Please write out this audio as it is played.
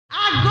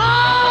I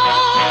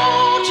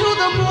go to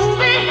the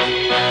movie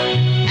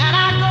and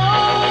I go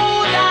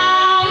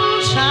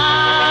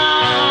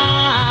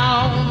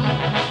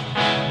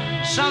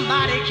downtown.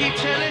 Somebody keep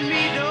telling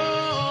me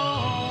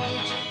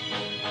don't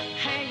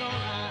hang around.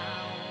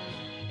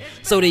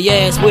 So they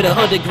ask where the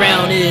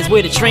underground is,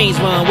 where the trains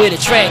run, where the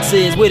tracks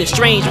is, where the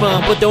strange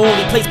run. But the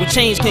only place where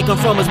change can come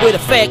from is where the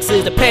facts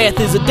is. The path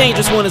is a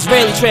dangerous one, it's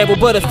rarely traveled,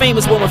 but a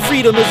famous one where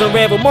freedom is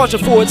unraveled. Marching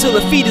forward till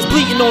the feet is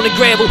bleeding on the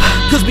gravel.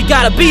 Cause we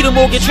gotta beat them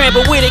or get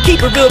trampled with it. Keep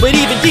it real, but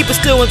even deeper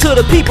still until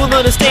the people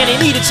understand they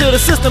need it. Till the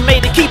system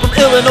made to keep them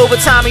ill, and over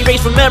time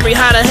erase from memory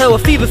how the hell a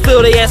fever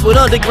feel. They ask what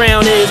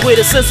underground is, where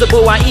the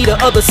sensible I.e. the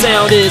other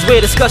sound is, where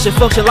discussion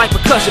function like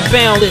percussion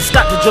boundless.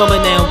 Stop the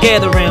drumming now,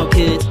 gather round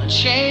kids.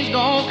 Change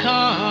gon'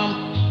 come.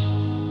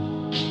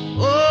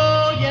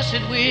 Oh, yes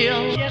it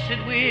will. Yes it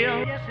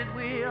will. Yes it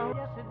will.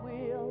 Yes it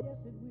will. Yes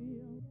it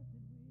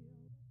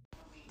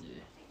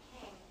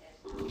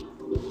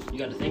will. You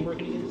got the thing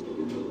working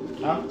again?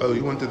 Huh? Oh,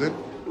 you want the thing?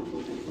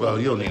 Well,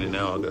 you don't need it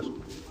now, I guess.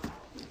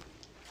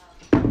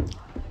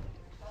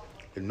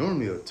 And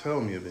normally it'll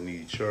tell me if it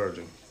needs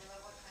charging.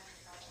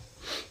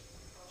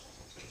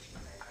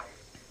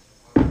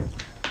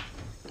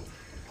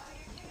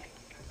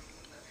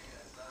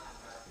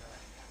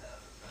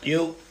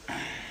 Yo,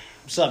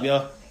 what's up,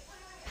 y'all?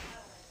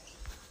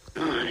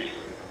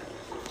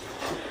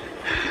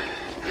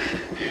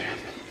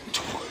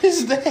 What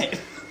is that?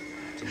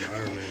 Some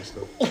Iron Man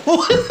stuff.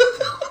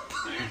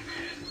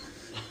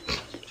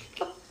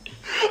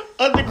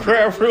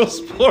 Underground Real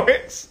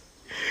Sports.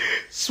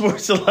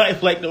 Sports of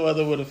life like no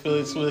other with a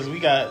Philly Swiss. We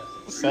got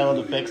sound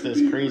effects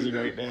that's crazy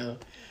right now.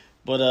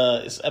 But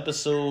it's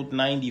episode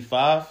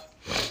 95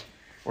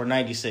 or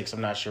 96,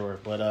 I'm not sure.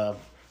 But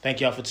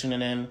thank y'all for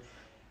tuning in.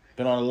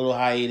 Been on a little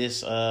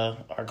hiatus. Our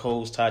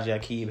co-host Taji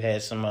Akib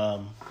had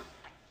some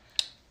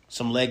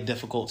leg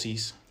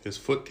difficulties. His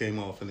foot came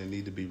off and it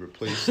needed to be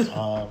replaced.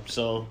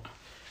 So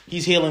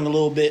he's healing a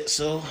little bit.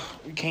 So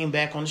we came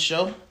back on the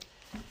show.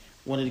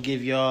 Wanted to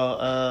give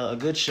y'all a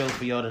good show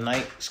for y'all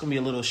tonight. It's gonna be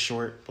a little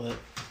short, but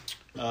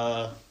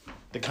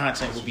the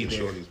content will be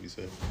there. Shorties, we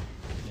said.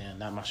 Yeah,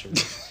 not my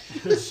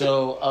shorties.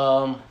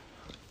 So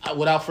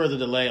without further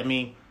delay, I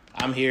mean,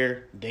 I'm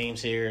here,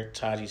 Dame's here,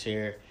 Taji's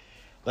here.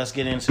 Let's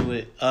get into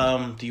it.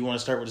 Do you want to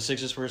start with the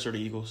Sixers first or the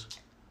Eagles?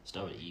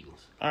 Start with the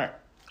Eagles. All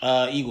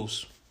right.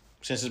 Eagles.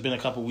 Since it's been a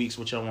couple weeks,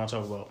 what y'all want to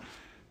talk about?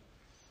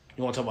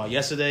 You want to talk about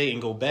yesterday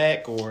and go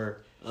back, or?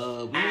 We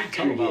need to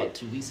talk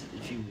about a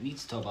few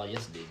weeks to talk about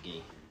yesterday's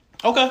game.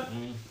 Okay.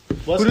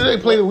 Who did they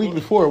play the week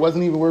before? It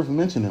wasn't even worth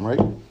mentioning, right?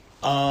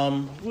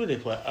 Who did they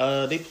play?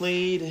 They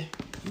played.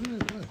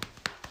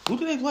 Who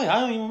did they play?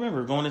 I don't even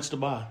remember going into the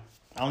bye.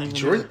 I don't even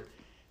Detroit? remember.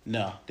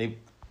 No,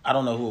 I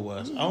don't know who it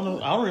was. I don't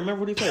know. I don't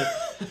remember who they played.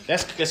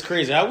 That's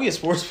crazy. How we a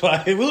sports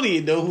pod? We don't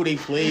even know who they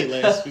played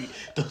last week.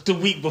 The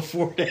week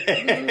before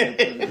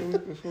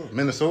that.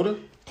 Minnesota?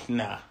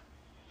 Nah.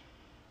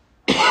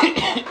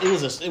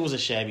 It was a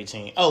shabby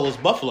team. Oh, it was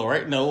Buffalo,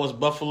 right? No, it was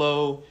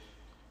Buffalo.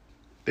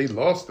 They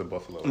lost to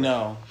Buffalo. Right?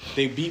 No,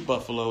 they beat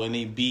Buffalo and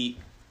they beat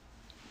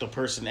the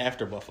person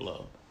after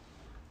Buffalo.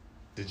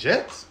 The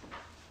Jets?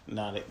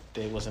 Nah,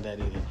 they wasn't that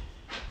either.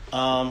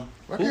 Why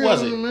Who can't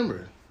was I it?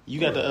 remember? You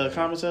got the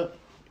comments up?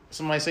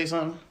 Somebody say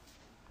something?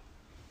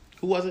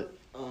 Who was it?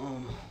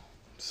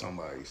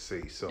 Somebody say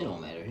It something.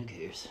 don't matter. Who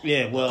cares?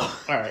 Yeah, well,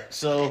 all right.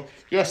 So,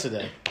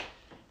 yesterday.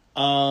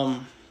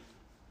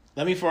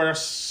 Let me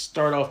first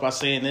start off by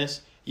saying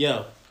this.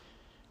 Yo,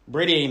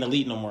 Brady ain't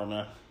elite no more,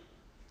 man.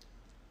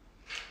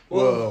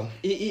 Well,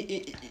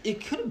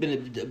 it could have been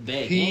a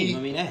bad game. I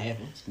mean, that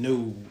happens. No. You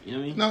know what I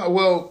mean? no,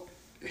 well,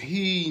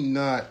 he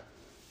not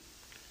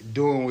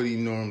doing what he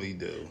normally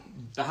do.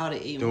 But how they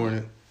ate Doing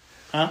it.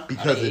 Huh?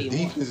 Because They the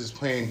ate defense is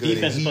playing good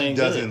Defense and is he playing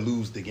doesn't good.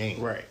 lose the game.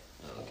 Right.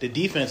 The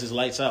defense is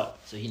lights out.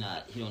 So he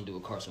don't do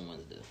what Carson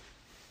Wentz do.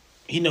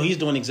 He's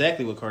doing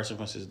exactly what Carson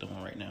Wentz is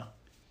doing right now.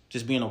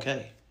 Just being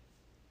okay.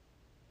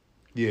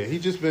 Yeah,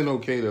 he's just been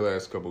okay the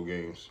last couple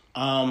games.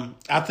 I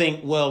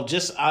think,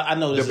 I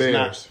know this The is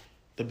not... Bears.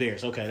 The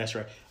Bears, okay, that's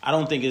right. I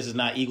don't think this is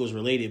not Eagles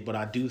related, but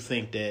I do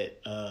think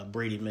that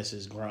Brady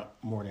misses Grunt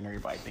more than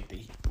everybody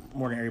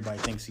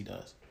thinks he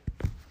does.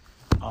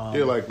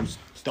 They're like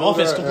The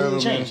offense completely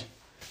changed.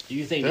 Do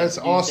you think That's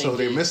do you also think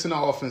they're that- missing the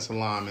offensive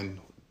lineman,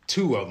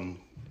 two of them.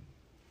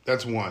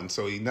 That's one.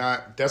 So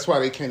that's why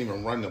they can't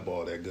even run the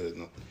ball that good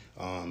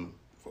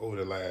over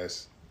the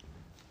last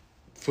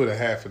foot and a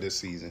half of this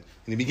season.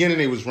 In the beginning,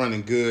 they was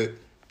running good.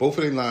 Both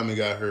of their linemen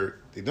got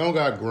hurt. They don't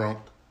got Gronk.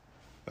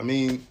 I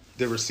mean,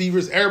 the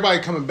receivers, everybody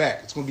coming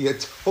back. It's going to be a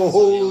So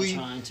totally...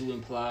 y'all trying to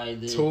imply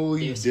that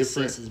totally their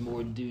different- success is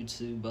more due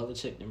to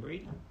Belichick than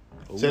Brady?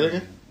 Say that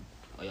again?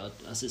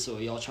 So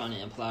are y'all trying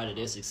to imply that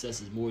their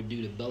success is more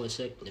due to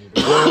Belichick than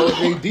Brady? Well,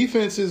 their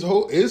defense is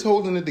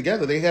holding it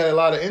together. They had a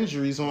lot of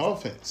injuries on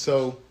offense.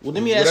 So, Well,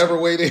 let me ask whatever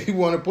you- way they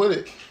want to put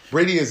it,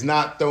 Brady is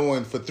not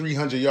throwing for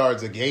 300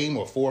 yards a game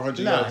or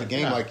 400 yards a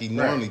game like he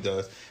normally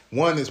does.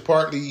 One is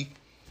partly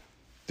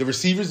the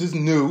receivers is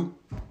new.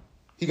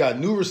 He got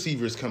new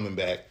receivers coming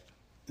back.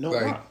 No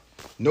like Grunt.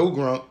 no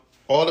Grunt.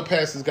 all the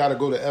passes got to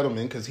go to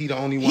Edelman because he the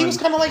only one. He was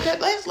kind of like that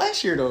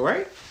last year, though,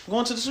 right?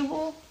 Going to the Super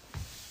Bowl.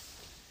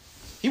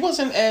 He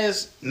wasn't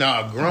as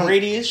Gronk.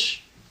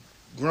 Brady-ish.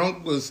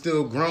 Gronk was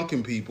still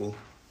grunking people,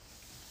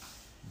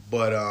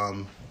 but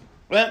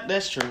Well,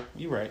 that's true.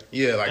 You're right.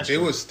 yeah, like That's they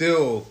true. were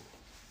still.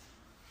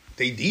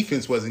 Their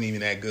defense wasn't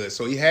even that good,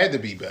 so he had to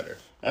be better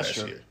That's last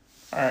true. year.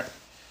 All right.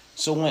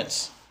 So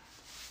Wentz,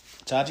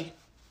 Taji,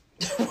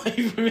 Why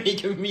you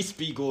making me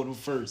speak on him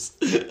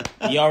first?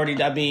 he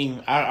already. I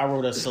mean, I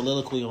wrote a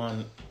soliloquy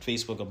on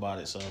Facebook about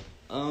it, so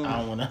I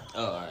don't want to.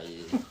 Oh, all right,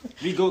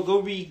 yeah. Go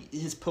read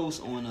his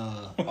post on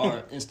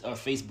our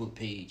Facebook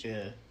page.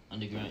 Yeah.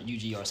 Underground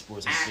UGR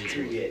Sports on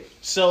Facebook.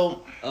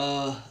 So,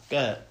 Uh, go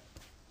ahead.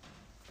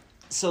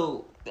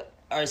 so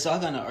all right, so I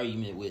got an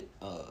argument with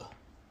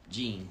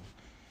Gene,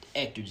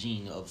 actor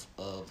Gene of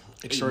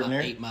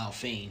Extraordinary. 8 Mile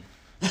fame.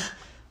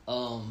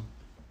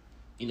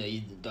 You know,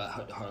 you the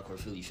hardcore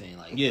Philly fan,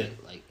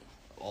 like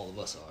all of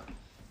us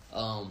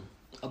are.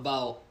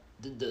 About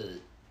the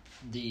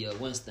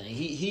Wentz thing.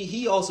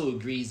 He also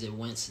agrees that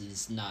Wentz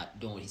is not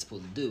doing what he's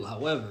supposed to do.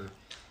 However,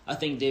 I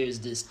think there's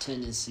this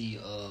tendency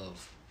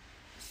of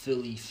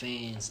Philly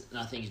fans, and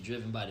I think it's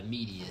driven by the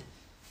media,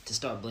 to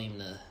start blaming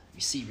the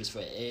receivers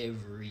for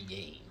every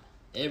game.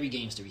 Every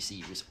game's the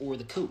receivers or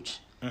the coach.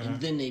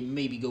 And then they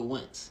maybe go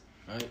Wentz,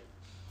 right?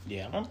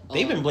 Yeah,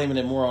 they've been blaming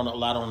it more on a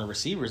lot on the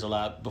receivers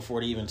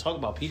before they even talk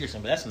about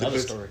Peterson, but that's another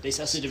story. They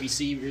said the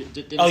receiver.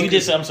 Oh, you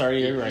did say, I'm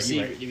sorry, you're right.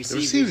 The The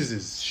receivers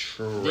is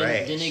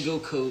trash. Then they go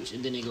coach,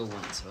 and then they go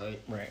Wentz, right?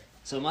 Right.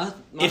 So my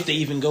If they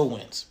even go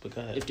Wentz, but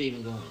go ahead. if they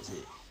even go Wentz,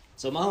 yeah.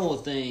 So my whole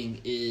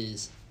thing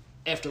is,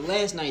 after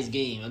last night's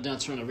game, I'm down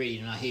turn the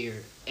radio and I hear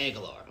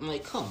Aguilar. I'm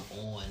like, come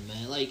on,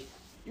 man, like.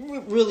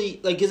 Really,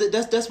 like, is it?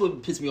 That's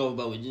what pissed me off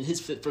about it.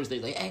 His first day,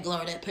 like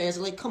Aguilar that pass.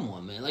 Like, come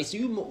on, man. Like, so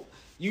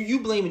you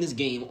blaming this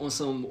game on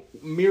some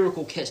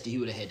miracle catch that he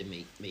would have had to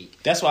make.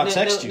 That's why I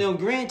text you. Now,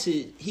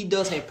 granted, he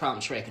does have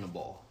problems tracking the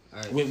ball.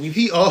 All right.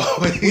 He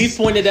always We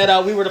pointed that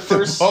out. We were the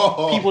first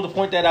ball. people to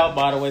point that out,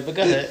 by the way. But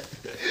go ahead.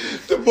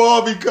 the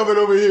ball be coming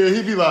over here.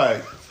 He be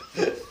like,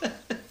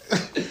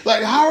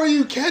 like, how are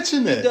you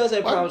catching that? He does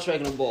have problems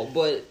tracking the ball,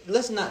 but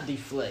let's not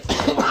deflect.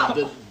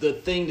 The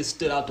thing that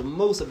stood out the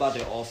most about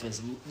their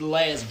offense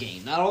last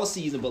game, not all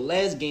season, but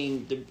last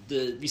game,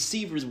 the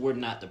receivers were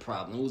not the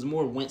problem. It was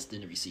more Wentz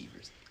than the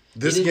receivers.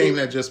 This They game didn't-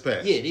 that just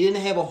passed. Yeah, they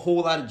didn't have a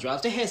whole lot of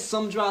drops. They had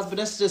some drops, but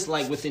that's just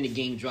like within the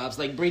game drops.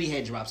 Like Brady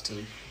had drops too. You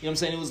know what I'm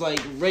saying? It was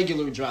like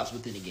regular drops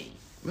within the game.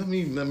 Let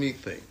me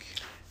think.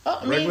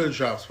 I mean, Regular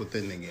drops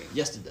within the game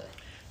Yesterday,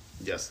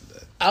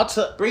 yesterday.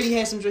 Brady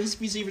had his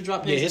receiver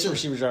drop passes. Yeah, his too.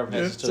 receiver driver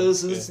passes too.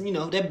 So it's, you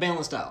know, that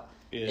balanced out.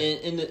 Yeah.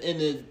 And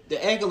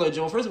the Aguilar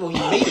Jones, first of all, he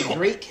made a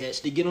great catch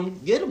to get him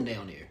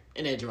down there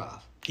in that drive.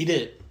 He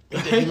did. He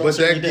But most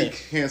that certainly get did.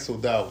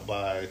 canceled out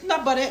by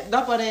Not by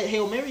that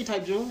Hail Mary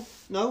type Jones.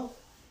 No.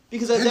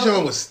 Because that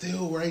joint was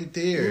still right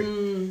there.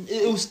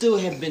 it would still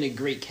have been a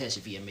great catch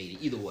if he had made it.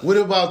 Either way. What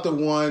about the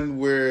one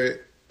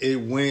where it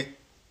went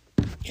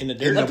In the in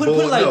dirt. the put it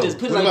bull? like No. this,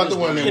 put it What like about this, the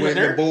one man. that In went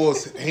the in the dirt?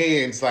 bull's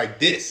hands like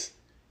this,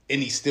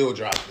 and he still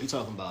dropped You it?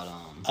 talking about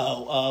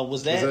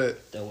Was that?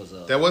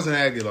 that wasn't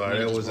Aguilar.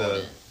 Randy That was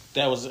Smallman.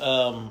 That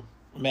was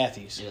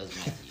Matthews. Yeah, that was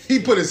Matthews. He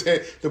put his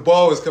head. The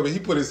ball was coming. He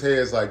put his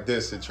hands like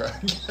this and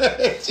tried to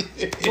catch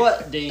it.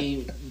 But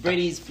Dane,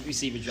 Brady's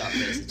receiver dropped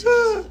passes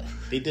too.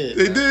 They did.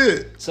 They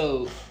did.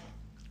 So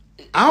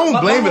I don't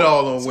My- blame my it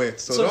whole- all on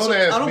Wentz. So don't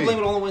ask I don't me. blame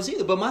it all on Wentz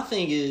either. But my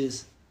thing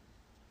is,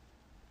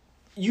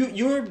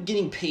 you're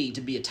getting paid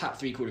to be a top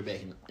 3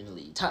 quarterback in the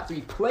league, top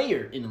 3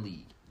 player in the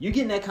league. You're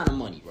getting that kind of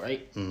money,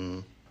 right? Mm-hmm.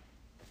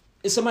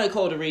 And somebody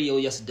called the radio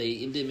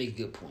yesterday and did make a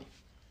good point.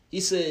 He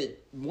said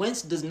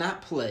Wentz does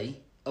not play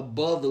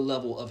above the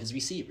level of his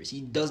receivers.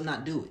 He does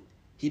not do it.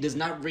 He does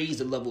not raise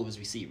the level of his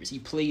receivers. He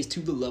plays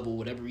to the level of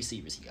whatever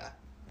receivers he got.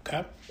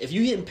 Okay. If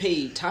you're getting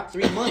paid top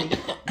 3 money,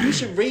 you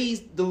should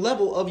raise the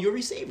level of your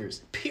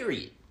receivers.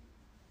 Period.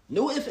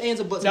 No ifs, ands,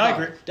 or buts. No, I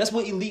about it. agree. That's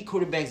what elite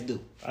quarterbacks do.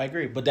 I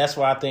agree, but that's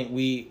why I think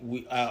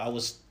I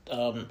was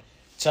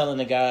telling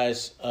the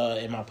guys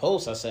in my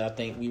post. I said I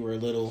think we were a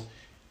little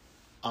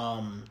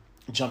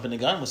jumping the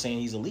gun with saying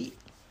he's elite.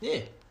 Yeah,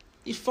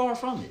 he's far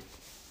from it.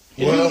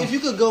 Well- If you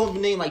could go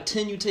and name like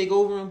 10, you take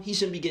over him. He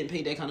shouldn't be getting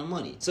paid that kind of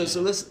money. So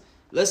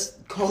let's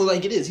call it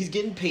like it is. He's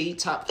getting paid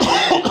top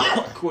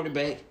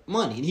quarterback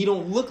money, and he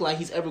don't look like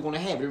he's ever going to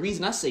have it. The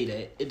reason I say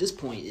that at this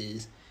point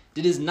is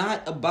that it's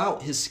not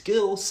about his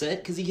skill set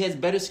because he has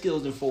better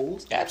skills than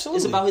Foles. Absolutely.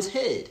 It's about his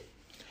head.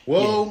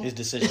 Well, His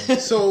decision.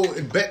 so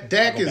Dak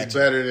back is to-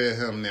 better than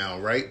him now,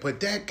 right? But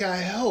Dak got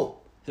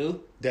help.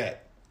 Who? Dak.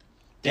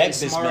 Dak's Dak's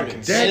been smarter.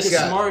 consistent. Dak Dak is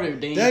got smarter,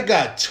 Dane. Dak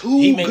got 2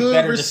 He make good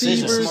better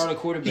decisions. receivers. Smarter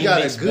quarterback. He got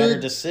He makes a better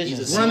good. decisions.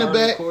 He's a running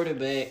smarter back.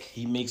 quarterback.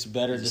 He makes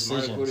better He's a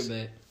smarter decisions.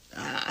 quarterback.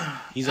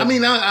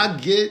 I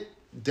get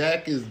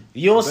Dak is.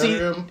 You don't better see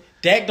than him,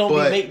 Dak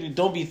but-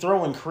 don't be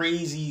throwing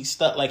crazy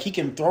stuff like he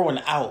can throw an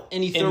out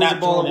And he throws not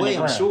the ball throw it in away, I'm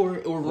ground.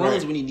 sure, or runs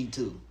Right. when he need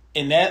to.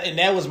 And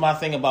that was my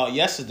thing about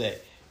yesterday.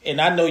 And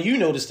I know you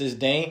noticed this,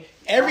 Dane.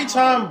 Every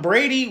time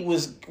Brady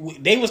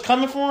they was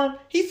coming for him,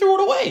 he threw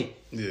it away.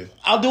 Yeah.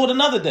 I'll do it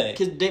another day.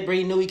 Because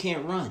Brady know he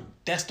can't run.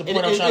 That's the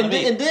point I'm trying to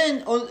make. And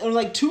then on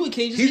like 2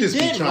 occasions He he just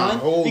be did trying to run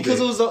hold because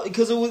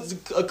it. it was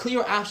a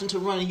clear option to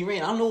run and he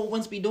ran. I don't know what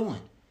Wentz be doing.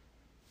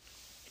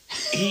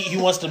 He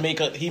wants to make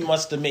the Then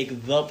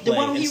why play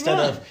don't he instead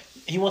run? of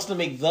he wants to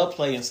make the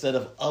play instead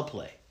of a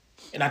play.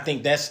 And I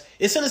think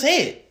it's in his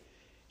head.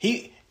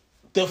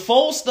 The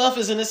full stuff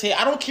is in his head.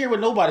 I don't care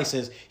what nobody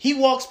says. He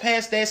walks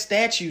past that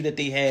statue that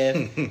they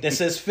have that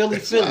says Philly,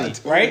 Philly,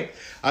 right?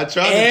 I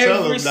tried to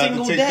tell Every him not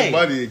single to take day. the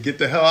money and get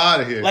the hell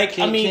out of here. Like,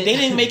 Can- they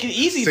didn't make it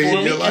easy for Save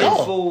him your at life.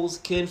 all.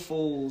 Can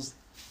Foles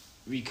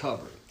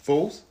recover?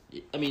 Fools.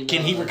 I mean,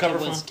 Can he recover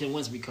Can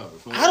Wentz recover?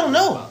 From I don't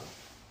know.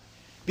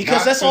 Because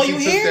Not that's all since you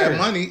he took hear. That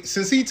money,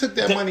 since he took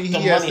that The- money, the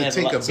he has money to has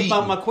take a lot- a so beat.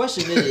 My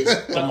question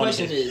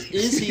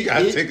is he?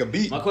 gotta take a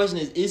beat. My question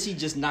is he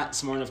just not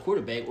smart enough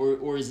quarterback,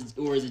 or is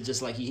it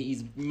just like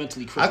he's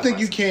mentally I crippled? think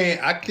you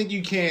can't. I think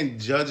you can't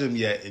judge him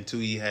yet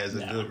until he has a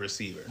good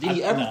receiver. Did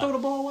he ever Nah. throw the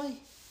ball away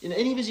in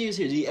any of his years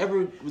here?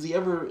 Was he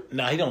ever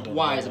Nah, he don't do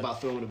wise that.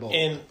 about throwing the ball?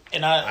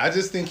 And I I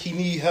just think he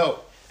need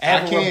help. I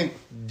have I a can't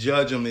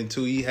judge him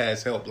until he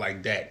has help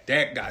like Dak.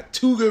 Dak got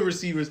 2 good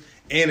receivers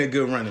and a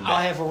good running back.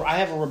 I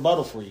have a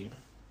rebuttal for you.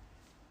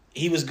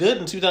 He was good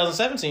in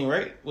 2017,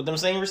 right? With them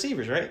same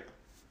receivers, right?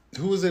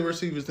 Who was their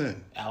receivers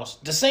then?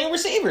 The same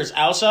receivers.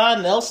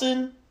 Alshon,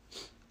 Nelson.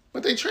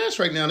 But they trash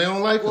right now. They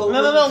don't like him. No.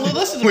 Well,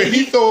 listen to When me.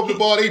 he throw up the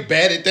ball, they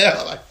bat it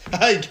down. Like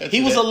I ain't catching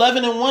He was that.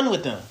 11-1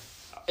 with them.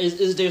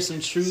 Is there some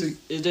truth? See-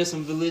 Is there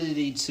some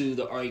validity to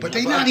the argument? But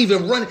they not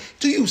even running.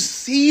 Do you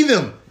see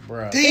them?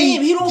 Bruh. They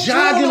Damn, he don't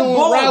jogging throw the on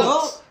ball,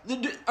 routes.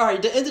 dog. All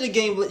right, the end of the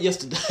game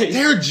yesterday.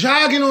 They're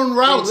jogging on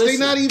routes. Hey, they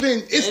listen, not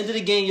even. It's end of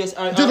the game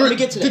yesterday. All right, the, let me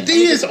get to that. the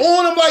D is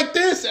on them like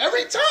this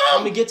every time.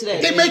 I'ma get to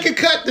that. They make a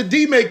cut. The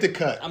D make the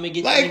cut. I'm gonna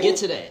get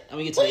to that.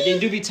 what They you-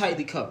 do be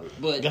tightly covered,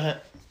 but Go ahead.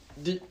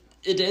 at the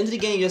end of the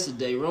game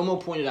yesterday, Romo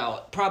pointed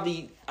out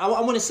probably I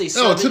want to say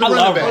No, to the I running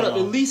love back. hold up,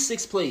 at least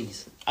 6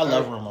 plays. I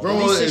love Romo. Romo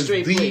These six is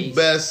straight the plays.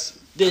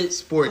 best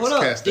sports Hold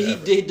up. caster.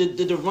 ever. Did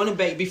the running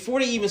back before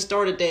they even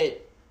started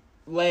that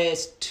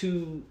last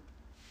two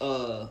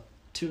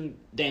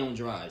down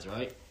drives,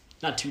 right?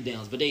 Not 2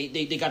 downs, but they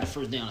got the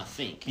first down, I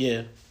think.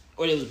 Yeah.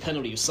 Or there was a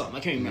penalty or something. I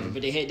can't remember,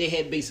 but they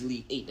had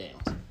basically 8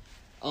 downs.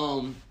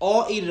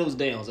 All 8 of those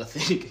downs, I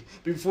think,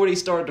 before they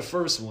started the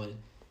first one,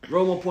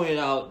 Romo pointed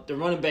out the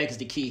running back is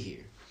the key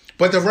here.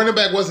 But the running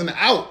back wasn't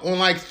out on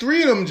like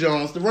 3 of them,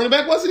 Jones. The running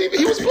back wasn't even.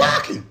 He was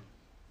blocking.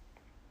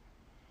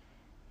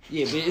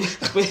 Yeah,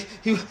 but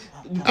he.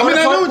 I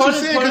know what you're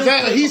saying,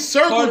 'cause he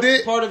circled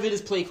it. Part of it is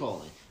play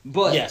calling,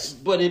 but Yes.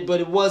 but it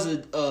was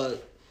a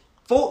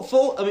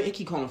Foles. I mean, I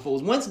keep calling him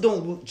Foles. Wentz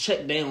don't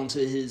check down to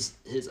his.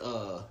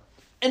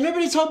 And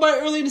remember they talked about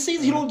it early in the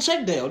season. He don't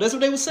check down. That's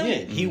what they were Yeah,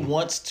 saying. he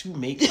wants to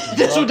make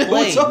That's the what they were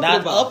play, talking not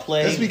about. a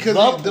play. That's because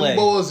the the play.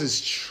 boys is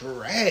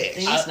trash.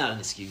 And that's not an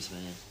excuse, man.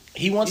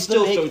 He He wants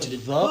still to throw make to the.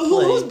 the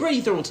Who's play.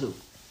 Brady throwing to?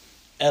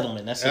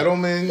 Edelman. That's it.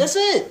 Edelman, That's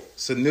it.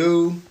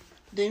 Sanu,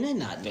 Then they're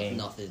not Dang.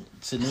 nothing.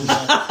 Sanu,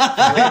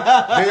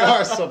 they are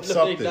No,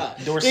 something. they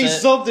not. Dorset. They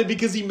something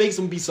because he makes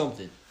them be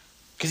something.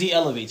 because he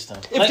elevates them.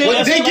 If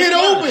they, they get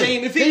open.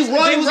 If They he was,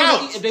 run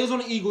routes. if they was on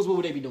the Eagles, what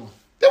would they be doing?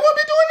 They wouldn't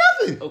be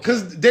doing nothing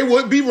because they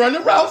would be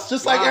running routes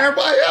just like Why?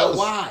 everybody else.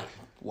 Why?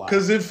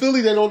 Because in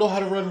Philly, they don't know how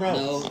to run routes.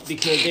 No,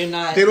 because they're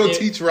not. They don't they're-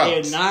 teach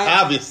routes, They're not.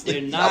 obviously.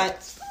 They're not.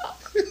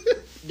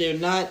 They're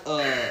not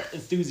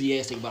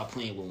enthusiastic about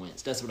playing with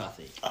Wentz. That's what I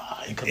think.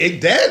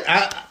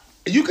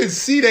 You can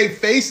see their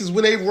faces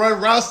when they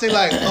run routes. They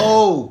like,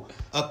 oh,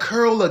 a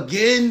curl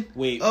again.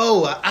 Wait.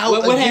 Oh, a out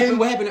What again. happened?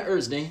 What happened to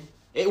Ertz, Dan?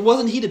 It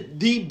wasn't he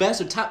the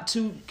best or top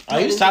 2? Oh,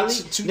 he was tight top end in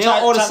the league? two Now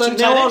all of a top sudden,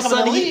 two now tight all end of a coming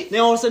in sudden, the he, league? now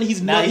all of a sudden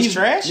he's Now he's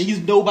trash? He's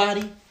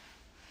nobody.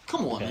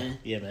 Come on, man.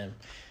 Yeah, man.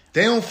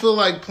 They don't feel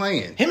like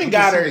playing. Him and You can see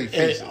Goddard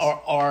their faces.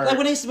 are Like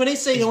when they say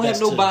they He's don't have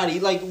best too. nobody,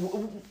 like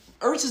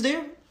Ertz is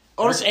there.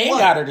 Ertz and What?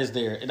 Goddard is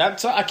there. And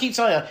I keep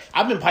telling you,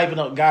 I've been piping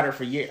up Goddard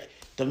for years.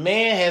 The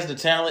man has the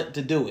talent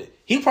to do it.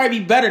 He'll probably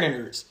be better than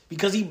Ertz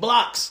because he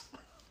blocks.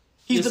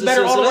 He's the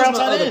better all-around that's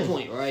my tight other end.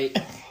 point, right?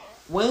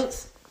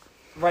 Wentz,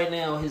 right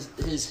now,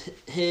 his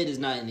head is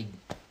not in the.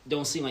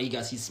 Don't seem like he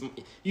got.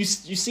 You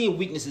seeing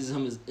weaknesses in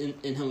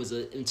him as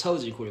an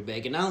intelligent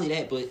quarterback, and not only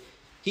that, but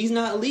he's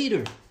not a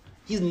leader.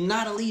 He's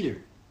not a leader.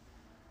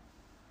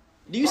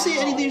 Do you see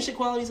any leadership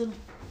qualities in him?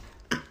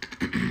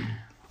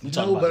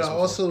 No, but I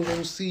also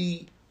don't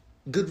see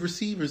good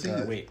receivers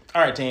either. Wait.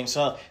 All right, Dane.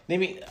 So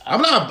maybe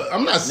I'm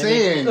not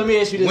saying Let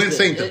me ask you this: Wentz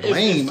ain't to If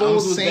blame. Foles I'm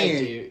was back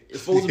saying there,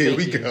 if Foles was here back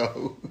we there,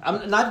 go.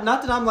 I'm not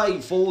that I'm like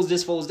Foles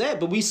this, Foles that,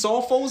 but we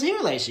saw Foles here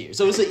last year,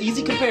 so it's an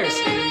easy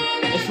comparison.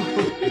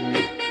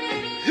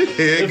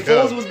 Here If it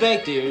go. Foles was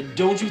back there,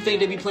 don't you think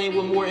they'd be playing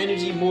with more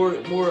energy, more?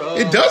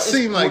 It does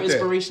seem more like that.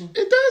 inspiration?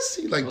 It does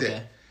seem like Okay.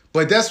 that.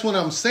 But that's what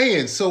I'm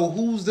saying. So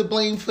who's to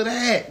blame for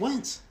that?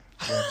 Wentz.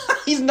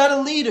 He's not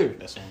a leader.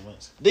 that's what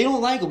Wentz. They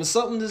don't like him.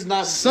 Something is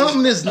not.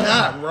 Something is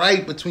not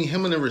right between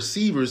him and the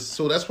receivers.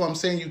 So that's why I'm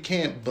saying you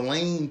can't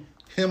blame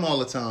him all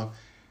the time.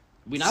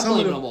 We're not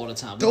blaming them all the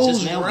time.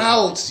 Those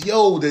routes,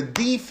 yo, the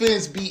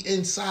defense be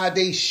inside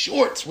they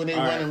shorts when they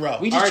running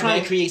routes. We just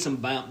trying to create some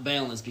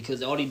balance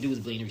because all they do is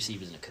blame the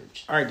receivers and the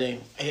coach. All right,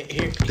 Dave.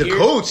 The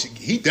coach,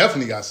 he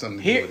definitely got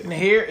something to do with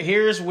it.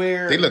 Here's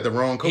where they let the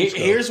wrong coach go.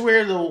 Here's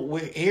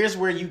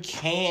where you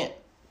can't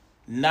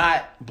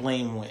not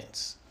blame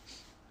Wentz.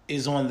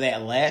 Is on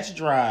that last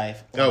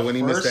drive. When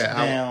he missed that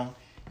down,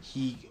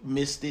 he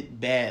missed it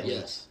badly.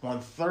 Yes.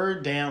 On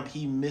third down,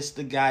 he missed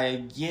the guy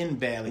again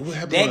badly. What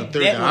happened on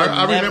third down?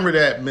 I remember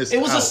that missed. It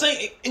was the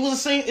same. It was the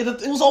same.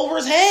 It was over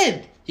his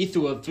head. He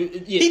threw it.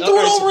 He threw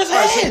it over his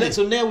head.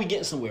 So now we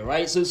getting somewhere,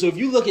 right? So if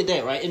you look at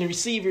that, right, and the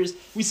receivers,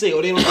 we say,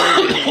 they don't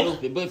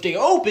open. But if they're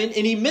open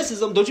and he misses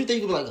them, don't you think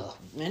you'll be like, oh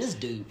man, this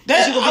dude?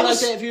 I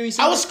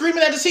was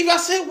screaming at the TV. I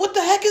said, what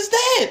the heck is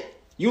that?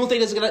 You don't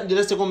think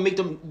that's still gonna make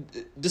them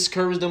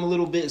discourage them a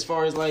little bit as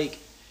far as like,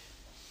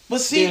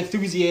 but see, their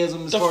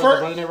enthusiasm as far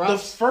as running their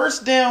routes? The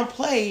first down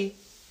play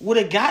would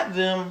have got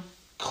them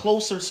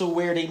closer to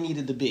where they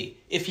needed to be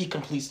if he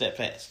completes that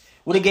pass.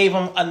 Would have gave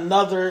him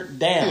another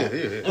down.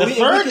 The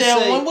third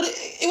down one would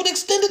have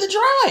extended the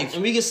drive.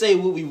 And we can say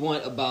what we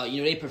want about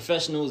they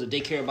professionals, if they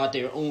care about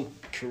their own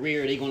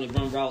career, they're going to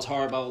run routes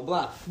hard, blah blah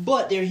blah.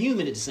 But they're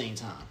human at the same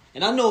time.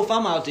 And I know if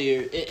I'm out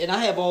there, and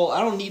I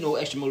don't need no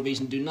extra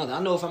motivation to do nothing. I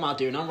know if I'm out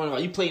there and I'm running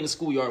around, you play in the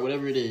schoolyard,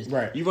 whatever it is,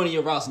 right? You running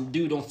your routes and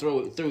dude don't throw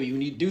it through you,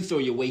 and you do throw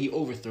your way, he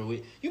overthrow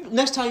it.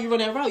 Next time you run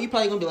that route, you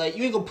probably gonna be like,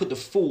 you ain't gonna put the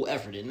full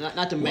effort in,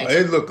 not the max.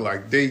 It looked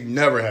like they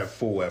never have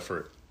full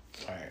effort.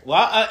 All right.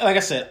 Well, like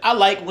I said, I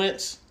like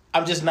Wentz.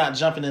 I'm just not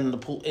jumping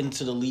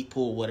into the elite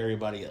pool with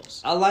everybody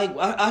else.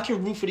 I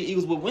can root for the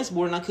Eagles with Wentz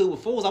more than I could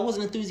with Foles. I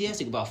wasn't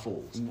enthusiastic about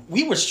Foles.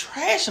 We was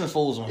trashing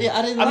Foles on him.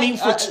 Yeah,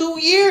 for 2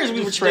 years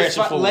we were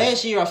trashing Foles.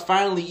 Last year,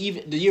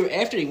 the year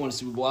after they won the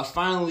Super Bowl, I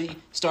finally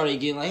started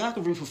getting like, I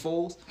can root for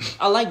Foles.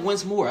 I like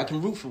Wentz more. I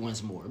can root for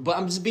Wentz more. But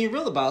I'm just being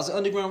real about it. It's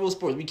Underground Real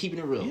Sports. We keeping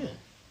it real.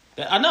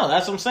 Yeah. I know.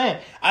 That's what I'm saying.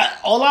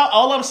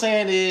 All I'm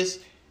saying is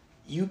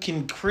you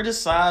can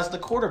criticize the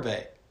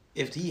quarterback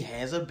if he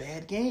has a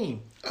bad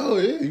game. Oh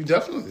yeah, you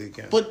definitely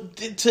can. But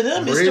to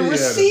them, it's the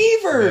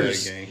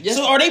receivers.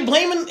 So are they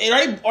blaming?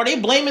 Are they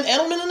blaming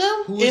Edelman and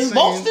them in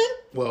Boston?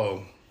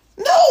 Well,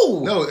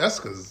 no, that's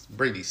because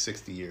Brady's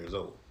 60 years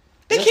old.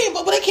 They can't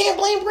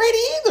blame Brady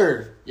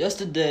either.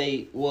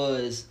 Yesterday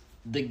was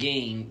the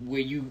game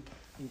where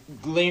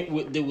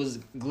there was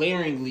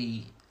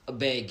glaringly a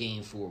bad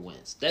game for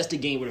Wentz. That's the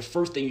game where the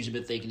first thing you should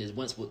be thinking is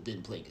Wentz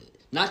didn't play good.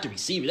 Not the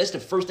receiver. That's the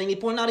first thing they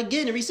point out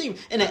again, the receiver.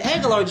 And the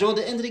Aguilar joined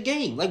at the end of the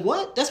game. Like,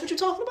 what? That's what you're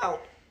talking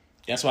about?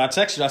 That's why I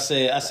texted you.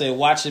 I said,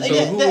 watch it.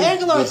 So the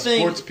Aguilar thing.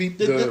 Sports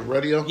people, the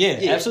radio?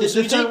 Yeah,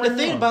 absolutely. The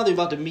thing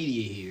about the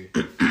media here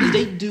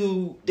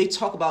is they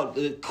talk about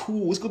the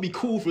cool. It's going to be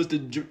cool for us to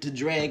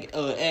drag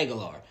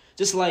Aguilar.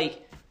 Just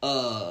like,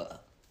 I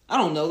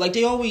don't know, like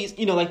they always,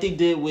 like they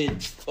did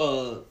with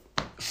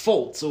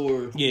Fultz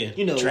or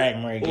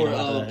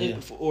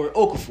or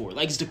Okafor.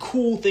 Like it's the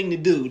cool thing to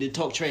do to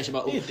talk trash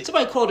about.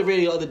 Somebody called the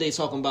radio the other day they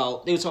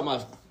were talking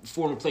about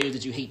former players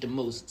that you hate the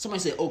most.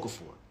 Somebody said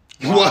Okafor.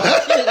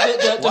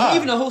 What?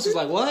 Even the host was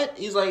like, "What?"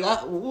 He's like,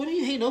 "What are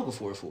you hating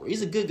Okafor for?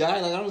 He's a good guy.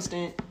 Like I don't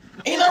understand."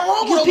 Ain't nothing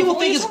wrong with people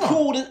think it's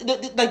cool.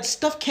 Like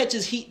stuff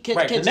catches heat,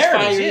 catches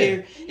fire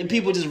here, and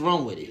people just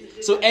run with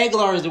it. So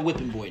Aguilar is the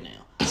whipping boy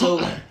now.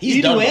 So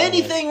you do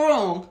anything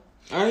wrong.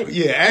 All right.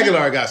 Yeah,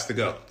 Aguilar got to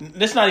go.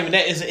 That's not even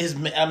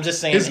that. I'm just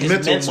saying his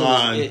mental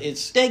mind.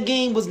 That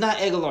game was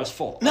not Aguilar's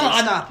fault. No,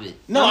 stop it.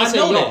 No, I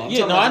know that.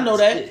 Yeah, no, I know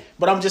that.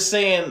 But I'm just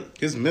saying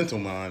his mental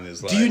mind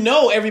is like. Do you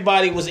know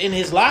everybody was in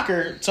his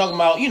locker talking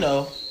about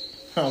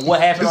what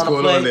happened on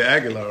the play? On the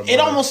Aguilar.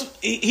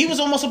 He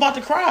was almost about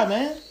to cry,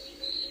 man.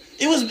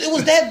 It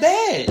was that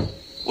bad.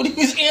 When he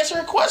was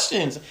answering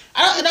questions, and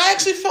I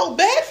actually felt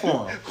bad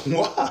for him.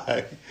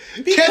 Why?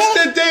 Catch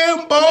the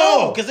damn ball.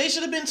 No, because they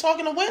should have been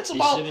talking to Wentz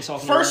about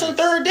first and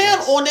third down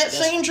on that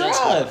same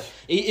drive.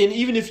 And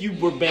even if you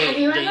were bad,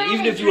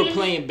 even if you were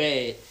playing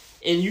bad,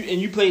 and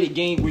you played a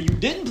game where you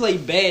didn't play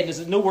bad, and it's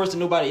no worse than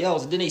nobody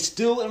else, and then they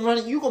still run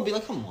it, you're gonna be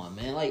like, come on,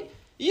 man, like.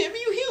 Yeah, I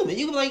mean, you human.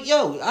 You can be like,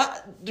 yo,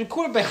 the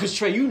quarterback was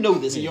Trey. You know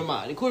this in your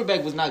mind. The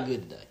quarterback was not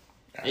good today.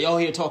 Are y'all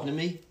here talking to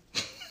me?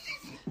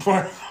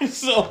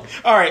 So,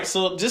 all right.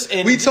 So just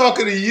we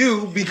talking to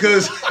you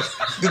because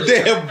the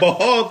damn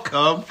ball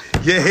come.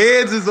 Your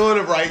hands is on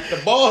the right.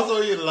 The ball's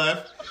on your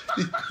left.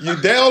 You're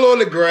down on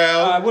the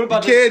ground. What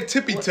about you can't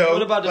tippy toe.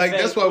 What about the fact,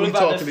 that's why we talking to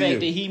you. What about the fact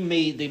that he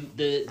made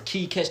the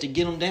key catch to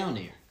get him down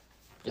there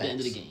at the end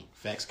of the game?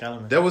 Facts,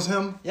 Kellerman. That was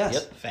him. Yes.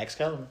 Yep. Facts,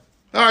 Kellerman.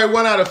 All right,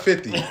 1 out of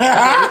 50. All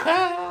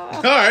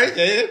right,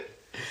 yeah.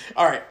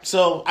 All right.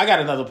 So I got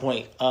another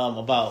point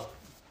about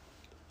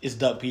it's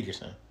Doug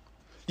Peterson.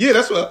 Yeah,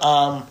 that's what.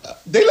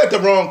 They let the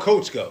wrong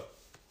coach go.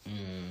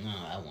 No,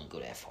 I won't go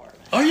that far, man.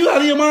 Are you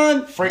out of your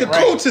mind? Frank the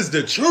Wright. Coach is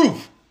the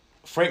truth.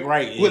 Frank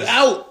Wright is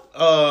without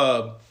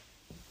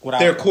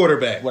their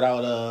quarterback.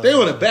 They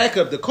want to back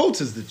up. The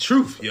coach is the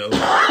truth, yo.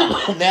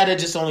 Now that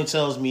just only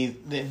tells me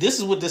this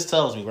is what this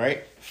tells me,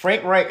 right?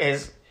 Frank Wright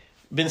has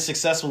been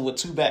successful with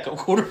 2 backup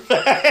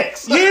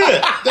quarterbacks.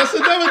 Yeah, that's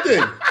another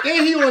thing.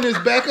 And he on his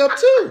backup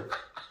too.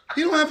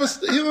 He don't have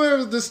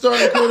the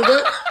starting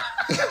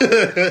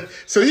quarterback.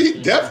 So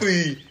they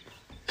definitely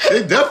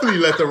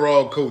let the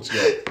wrong coach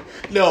go.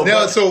 No,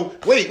 Now, so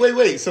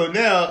wait. So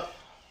now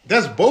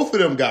that's both of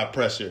them got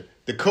pressure.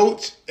 The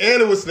coach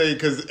and it was saying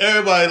because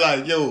everybody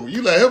like, yo,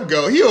 you let him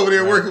go. He over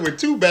there working with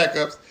 2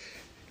 backups.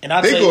 and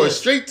I They going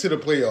straight to the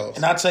playoffs.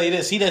 And I'll tell you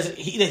this: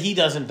 he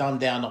doesn't dumb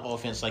down the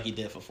offense like he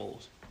did for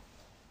Foles.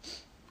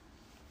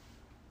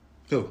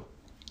 Who?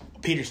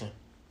 Peterson.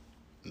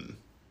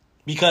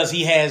 Because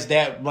he has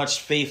that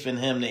much faith in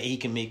him that he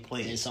can make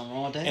plays. Is something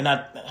wrong with that?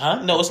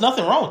 And no, it's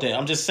nothing wrong with that.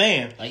 I'm just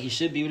saying Like, he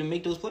should be able to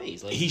make those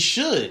plays. Like, he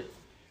should,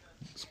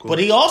 Cool. but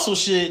he also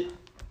should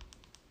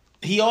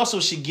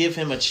give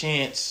him a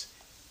chance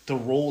to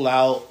roll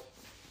out,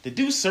 to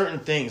do certain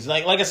things.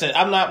 Like I said,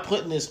 I'm not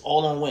putting this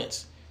all on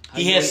Wentz.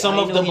 He has some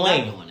of the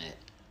blame. Not doing that?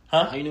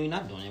 Huh? How you know he's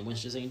not doing it?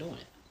 Wentz just ain't doing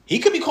it. He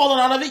could be calling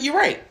out of it. You're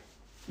right.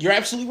 You're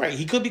absolutely right.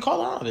 He could be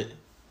calling out of it.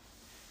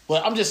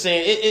 But I'm just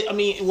saying,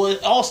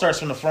 it all starts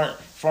from the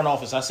front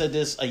office. I said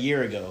this a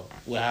year ago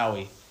with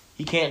Howie.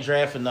 He can't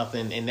draft for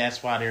nothing, and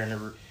that's why they're in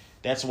the.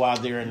 That's why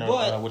they're in the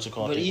what you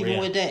call it. But even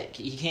with that,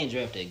 he can't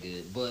draft that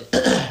good.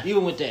 But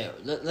even with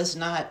that, let's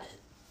not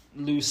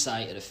lose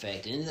sight of the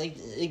fact. And like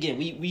again,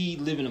 we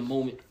live in a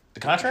moment. The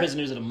contract?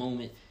 Prisoners of the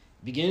moment.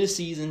 Beginning of the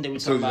season, they were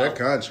So talking that about.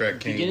 contract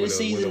came Beginning of with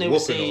the a season, they whooping were on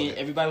saying it.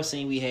 everybody was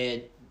saying we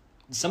had.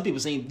 Some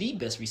people saying the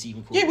best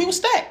receiving core. Yeah, we were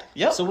stacked.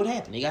 Yep. So what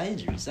happened? They got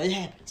injuries. That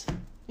happens.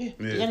 Yeah.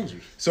 They got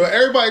injuries. So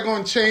everybody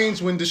going to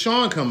change when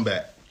Deshaun come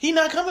back. He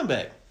not coming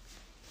back.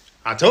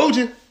 I told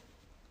you.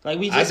 Like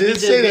we I just, did we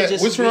just, say we that.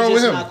 just, What's we wrong just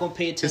with him? Not gonna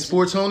pay attention. It's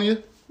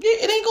Sportonia. Yeah,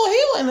 it ain't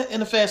gonna heal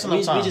in a fast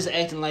enough time. We just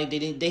acting like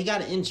they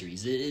got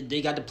injuries.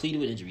 They got depleted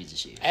with injuries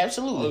this year.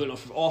 Absolutely.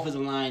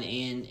 Offensive line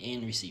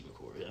and receiving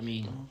core. I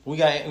mean, We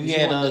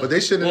had But they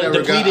should have never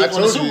got. depleted I on the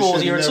told Super you Bowl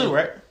they year should too, never.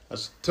 right? I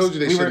told you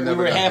they We should were have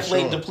never got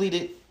halfway Deshaun.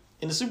 depleted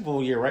in the Super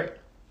Bowl year, right?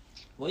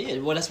 well, yeah.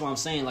 Well, that's what I'm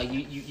saying. Like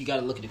you got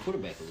to look at the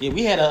quarterback. A little. Yeah,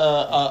 we had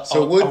a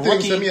So a would things?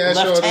 rookie Let me ask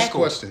left y'all this tackle.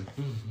 question: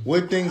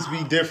 would things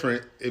be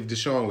different if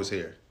Deshaun was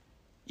here?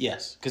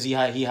 Yes, because he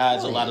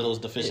hides a lot of those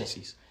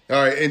deficiencies.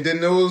 All right, and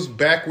then those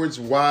backwards,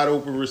 wide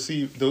open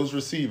those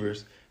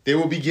receivers, they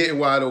will be getting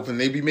wide open.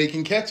 They be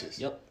making catches.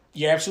 Yep.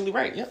 You're absolutely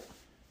right. Yep.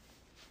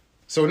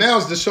 So now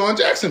it's Deshaun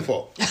Jackson's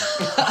fault.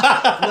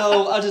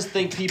 No, I just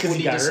think people 'Cause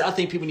he need got to. hurt. I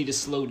think people need to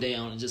slow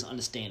down and just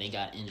understand they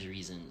got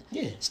injuries and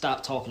Yeah.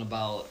 stop talking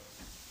about,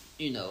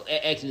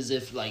 acting as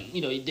if like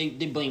they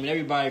blaming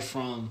everybody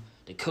from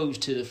the coach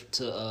to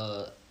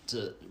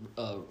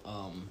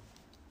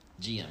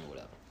GM or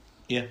whatever.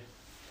 Yeah.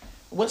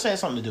 Wentz had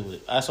something to do with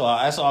it. That's all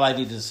I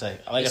needed to say.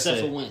 Like Except I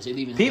said, for Wentz, they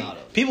leaving him out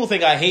of it. people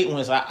think I hate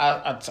Wentz.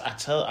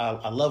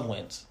 I love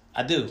Wentz.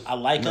 I do. I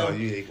like No,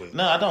 him. you hate Wentz.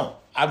 No, I don't.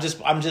 I'm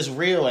just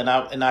real, and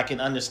I can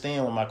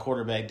understand when my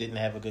quarterback didn't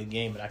have a good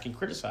game, and I can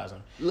criticize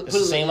him. It's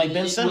the same like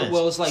Ben Simmons.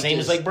 Well, it's like same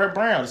this. as like Brett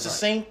Brown. It's the Right.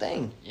 same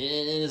thing. And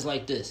it's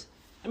like this.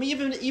 I mean,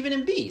 even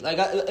Embiid, like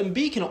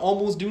Embiid can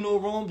almost do no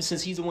wrong, but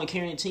since he's the one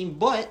carrying the team,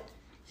 but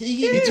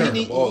he turned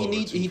the ball over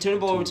he turned the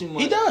ball over too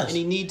much. He does. and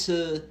he need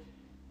to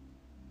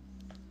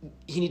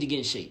get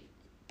in shape.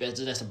 That's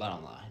the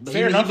bottom line. But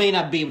Fair enough. he may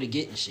not be able to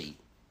get in shape.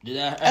 I've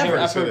say heard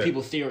that.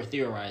 people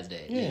theorize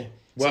that. Yeah.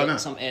 Why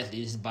not? Some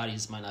athletes, his body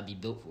just might not be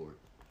built for it.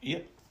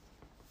 Yep.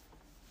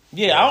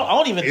 Yeah, I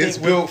don't even It's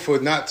think built for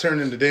not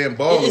turning the damn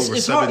ball over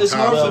It's seven hard. It's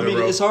hard times for in me. a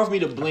row. It's hard for me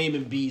to blame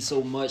Embiid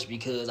so much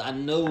because I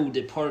know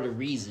that part of the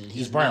reason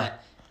he's brown.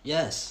 not.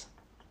 Yes.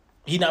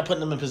 he's not putting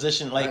them in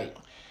position. Like, Right.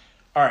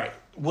 all right,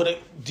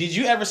 did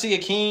you ever see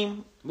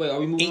Akeem? Wait, are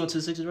we moving on to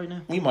the Sixers right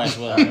now? We might as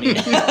well. I mean,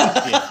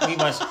 yeah, we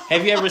might.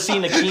 Have you ever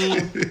seen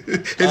Akeem?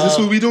 Is this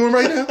what we doing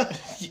right now?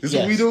 This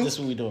what we doing? This is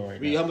what we doing right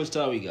Reed, now. how much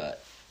time we got?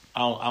 I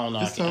don't know.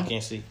 I This time?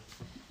 can't see.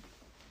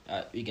 All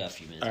right, we got a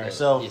few minutes. All right,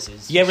 so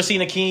you ever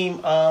seen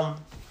Akeem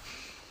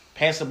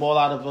pass the ball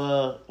out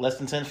of less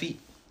than 10 feet?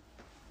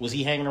 Was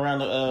he hanging around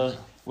the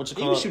what's it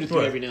He called? would shoot a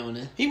three every now and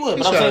then. He would,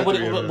 He but I'm shot saying, a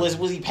three every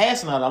was he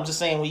passing out? I'm just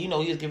saying, well, he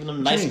was giving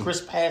them nice, King.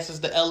 crisp passes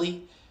to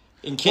Ellie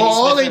and Kenny Well,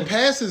 all Smith they and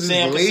passes is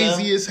Sam lazy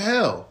Cassell. as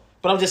hell.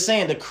 But I'm just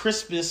saying the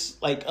crispest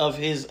of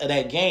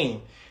that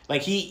game.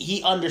 Like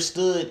he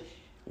understood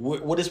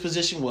what his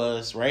position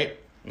was, right?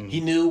 Mm-hmm.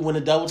 He knew when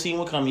the double team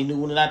would come. He knew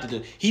when not to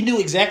do. He knew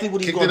exactly what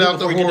he was Kicked going it to do out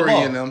before to he get the Horry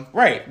ball. and them.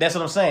 Right, that's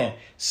what I'm saying.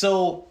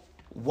 So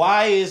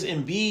why is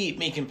Embiid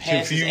making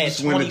passes at Confused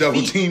 20 when the double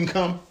feet? team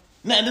come.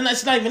 No, then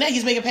that's not even that.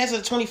 He's making passes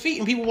at 20 feet,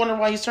 and people wonder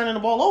why he's turning the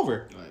ball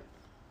over. Right.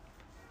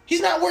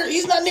 He's not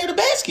near the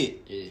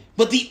basket. Yeah.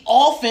 But the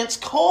offense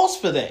calls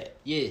for that.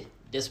 Yeah,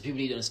 that's what people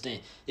need to understand.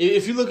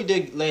 If you look at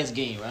their last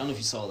game, right? I don't know if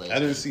you saw last. I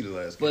didn't game. see the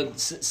last game. But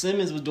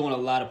Simmons was doing a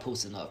lot of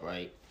posting up,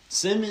 right?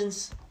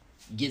 Simmons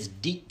gets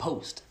deep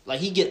post. Like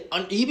he be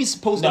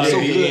posted up No, so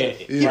yeah, good.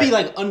 yeah, He right. be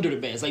like under the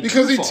basket, like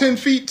Because too he's far. 10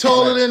 feet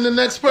taller than the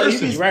next Like, he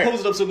person. be Right.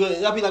 posted up so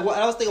good. I'd be like,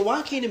 I was thinking,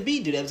 why can't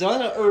Embiid do that? So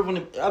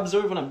I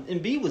observed when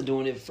Embiid was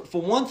doing it.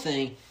 For one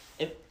thing,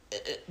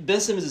 Ben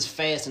Simmons is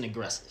fast and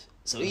aggressive.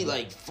 So he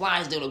like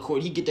flies down the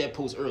court. He get that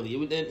post early,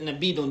 and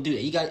Embiid don't do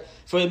that. He got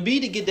for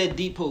Embiid to get that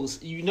deep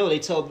post. You know they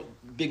tell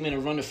big men to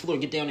run the floor,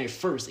 get down there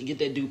first, and get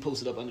that dude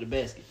posted up under the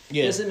basket.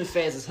 Yeah, that's him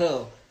fast as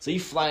hell. So you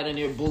fly down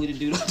there, bully the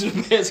dude under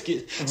the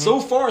basket. Mm-hmm.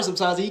 So far,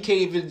 sometimes he can't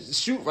even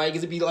shoot right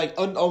because it'd be like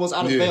almost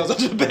out of bounds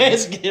under the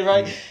basket,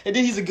 right? Mm-hmm. And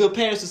then he's a good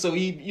passer, so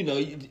he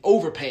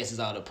overpasses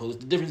out of the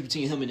post. The difference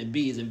between him and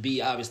Embiid is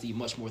Embiid obviously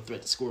much more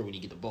threat to score when he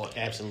get the ball.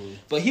 Absolutely.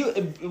 But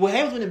what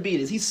happens with Embiid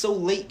is he's so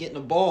late getting the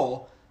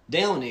ball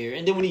down there,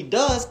 and then when he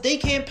does, they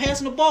can't pass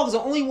him the ball because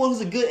the only one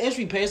who's a good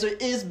entry passer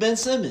is Ben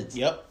Simmons.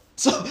 Yep.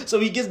 So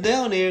he gets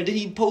down there, then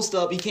he posts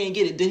up, he can't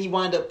get it, then he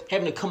wind up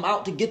having to come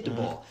out to get the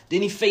ball,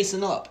 then he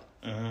facing up.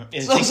 And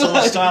it takes so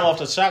much time off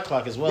the shot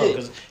clock as well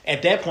because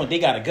at that point they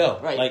gotta go.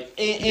 Right. Like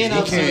he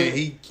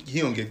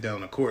don't get down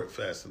the court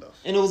fast enough.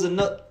 And it was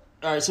another.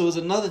 All right, so it was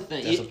another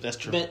thing. That's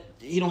true. But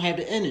he don't have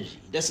the energy.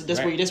 That's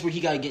where he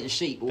got to get in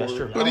shape. That's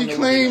true. But he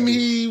claimed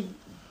he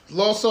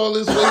lost all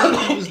his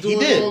weight. He was doing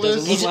all this.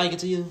 Does it look like it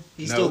to you?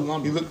 He's still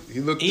lumber.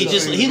 He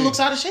looks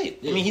out of shape.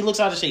 Yeah. I mean, he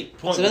looks out of shape.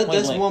 So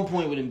that's one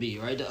point with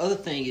Embiid, right? The other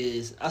thing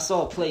is I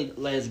saw a play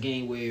last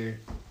game where,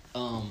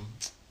 who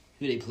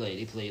they played?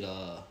 They played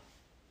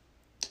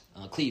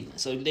Cleveland.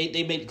 So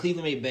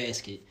Cleveland made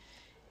basket,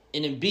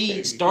 and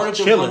Embiid started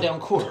to run down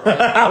court.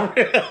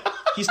 Right?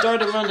 He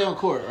started to run down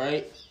court,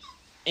 right?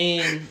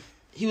 And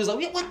he was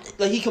like, "What?"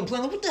 Like he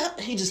complained, like, "What the hell?"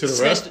 He just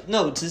snatched it.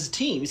 No, to his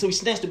team. So he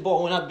snatched the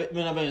ball when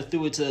I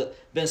threw it to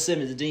Ben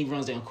Simmons, and then he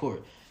runs down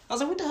court. I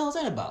was like, "What the hell is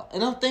that about?"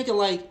 And I'm thinking,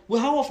 like,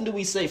 well, how often do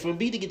we say for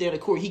Embiid to get down the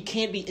court, he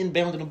can't be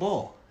inbounding the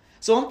ball?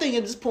 So I'm thinking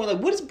at this point, like,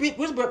 where's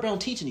Brett Brown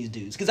teaching these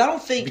dudes? Because I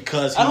don't think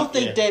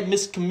that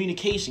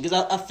miscommunication. Because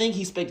I think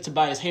he expected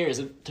Tobias Harris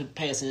to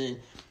pass in.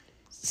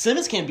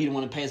 Simmons can't be the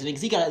one to pass it in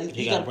because he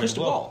got to push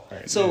the ball.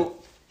 Right. So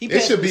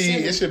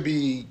it should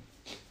be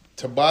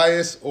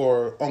Tobias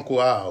or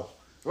Uncle Al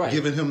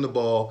giving him the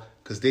ball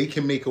because they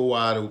can make a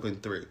wide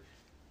open three.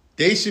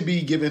 They should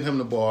be giving him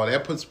the ball.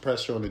 That puts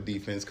pressure on the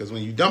defense because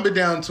when you dump it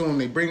down to him,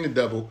 they bring the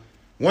double.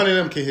 One of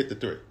them can hit the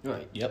three.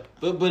 Right. Yep.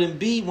 But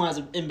Embiid winds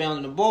up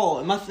inbounding the ball,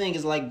 and my thing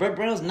is like Brett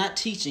Brown's not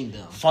teaching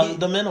them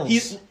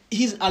fundamentals.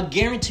 I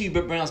guarantee you,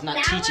 Brett Brown's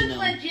not teaching them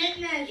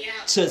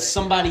to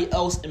somebody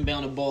else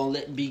inbound the ball and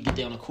let Embiid get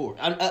down the court.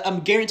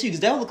 I'm guaranteed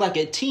because that would look like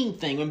a team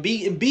thing.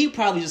 Embiid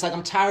probably just like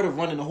I'm tired of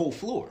running the whole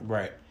floor.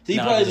 Right. So he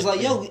probably just like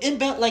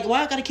inbound. Like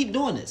why I got to keep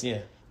doing this? Yeah.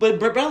 But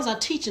Brett Brown's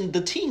not teaching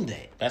the team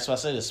that. That's why I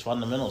said it's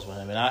fundamentals with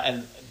him,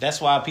 and that's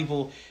why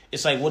people.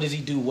 It's like, what does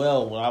he do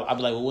well? Well, I'll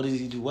be like, well, what does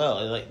he do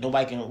well? Like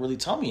nobody can really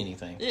tell me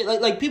anything. Yeah,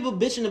 like people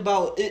bitching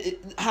about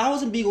how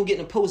is Embiid gonna get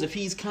in the post if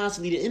he's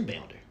constantly the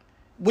inbounder?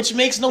 Which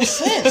makes no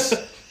sense.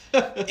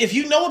 If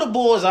you know the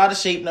ball is out of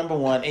shape, number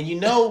one, and you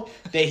know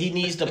that he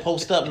needs to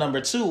post up,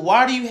 number two,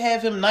 why do you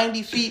have him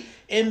 90 feet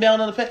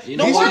inbound on the pass?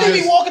 No wonder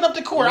he be walking up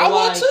the court. I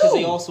want to. Because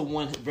they also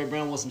Brett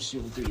Brown wants some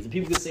shooting threes, and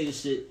people can say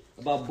this shit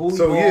about bully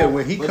ball. So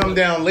when he come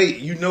down late,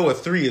 you know a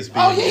three is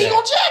being. Oh yeah, he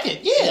gonna jack it.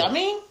 Yeah, I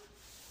mean.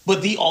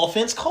 But the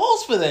offense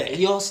calls for that.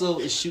 He also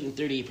is shooting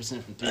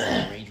 38% from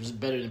three-point range, which is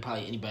better than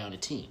probably anybody on the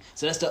team.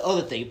 So that's the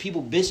other thing.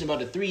 People bitching about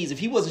the threes. If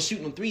he wasn't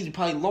shooting them threes, he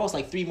probably lost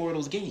like 3 more of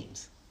those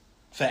games.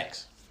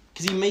 Facts.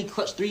 Because he made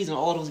clutch threes in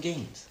all those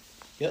games.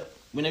 Yep.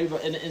 And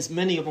it's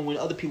many of them when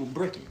other people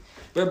bricking.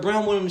 Brett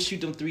Brown wanted him to shoot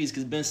them threes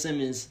because Ben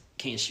Simmons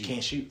can't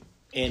shoot.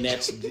 And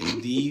that's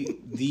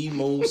the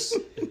most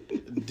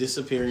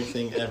disappearing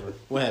thing ever.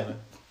 What happened?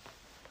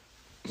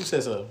 Who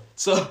said so?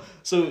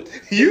 So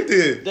you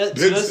did. Ben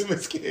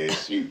Simmons can't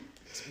shoot.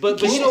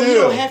 But he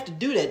don't have to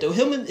do that though.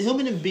 Him and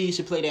Embiid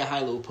should play that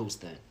high-low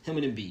post thing. Him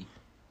and Embiid.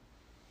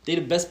 They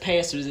the best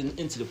passers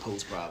into the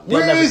post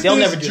probably. They'll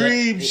never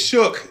dream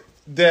shook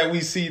that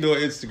we see on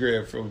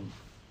Instagram from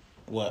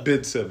what?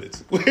 Ben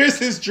Simmons. Where's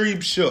his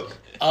dream shook?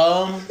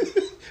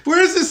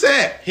 Where's this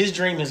at? His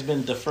dream has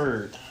been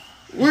deferred.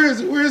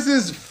 Where's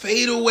his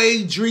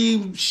fadeaway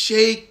dream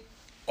shake?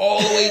 All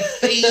the way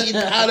fade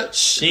out of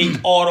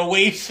shake all the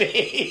way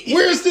fade.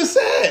 Where's this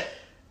at?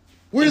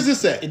 Where's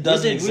this at? It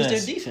doesn't exist.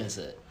 Where's their defense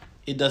at?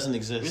 It doesn't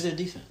exist. Where's their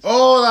defense?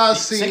 All I've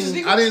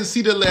seen, I didn't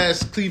see the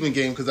last Cleveland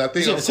game because I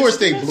think, of course,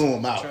 they blew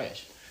them out.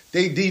 Trash.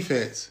 They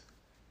defense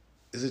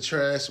is it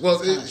trash? Well,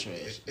 it's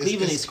trash.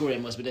 Cleveland ain't scored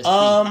that much, but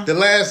that's the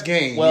last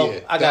game. Well,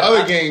 yeah. I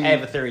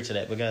have a theory to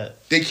that. But go ahead.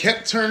 They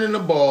kept turning the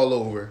ball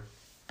over.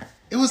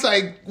 It was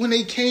like when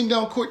they came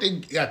down court, they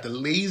got the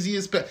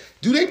laziest.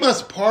 Do they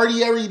must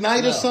party every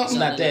night or something? It's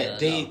not that.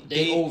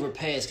 They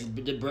overpass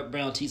because Brett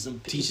Brown teaches them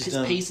pace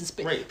and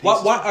space. Right, why?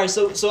 All right,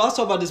 so I was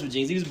talking about this with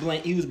James.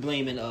 He was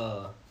blaming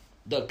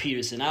Doug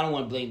Peterson. I don't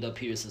want to blame Doug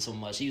Peterson so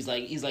much. He's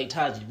like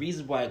Taj. The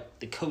reason why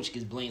the coach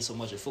gets blamed so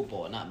much in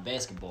football and not in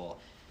basketball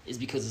is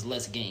because it's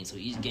less games. So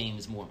each game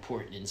is more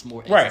important and it's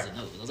more X's and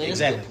O's. I was like,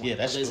 exactly.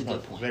 That's a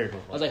good point. Very good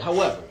point. I was like,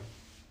 however,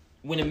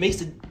 when it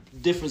makes a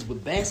difference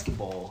with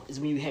basketball is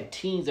when you have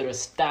teams that are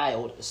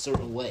styled a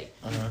certain way.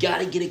 You got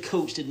to get a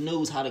coach that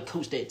knows how to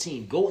coach that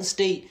team. Golden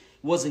State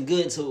wasn't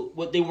good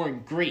they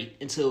weren't great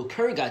until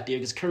Curry got there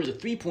because Curry's a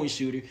 3-point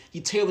shooter. He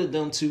tailored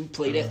them to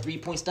play that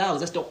 3-point style.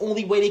 That's the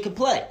only way they could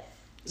play.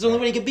 It's the only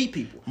way they could beat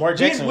people. Mark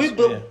Jackson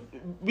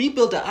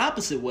rebuilt the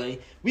opposite way.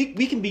 We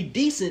can be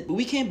decent, but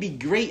we can't be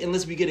great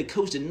unless we get a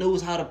coach that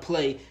knows how to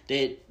play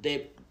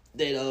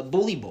that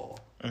bully ball.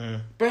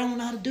 Mm-hmm. Brown don't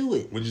know how to do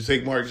it. Would you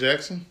take Mark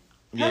Jackson?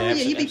 Yeah,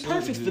 he'd be absolutely.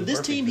 perfect for this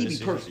team. He'd be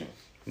perfect.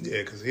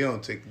 Yeah, because he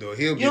don't take though.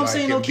 He'll be You know what I'm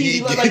saying? No, like,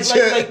 Keith,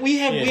 Embiid, like we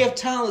have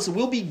talent, so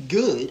we'll be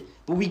good,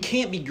 but we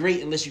can't be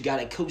great unless you got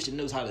a coach that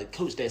knows how to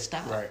coach that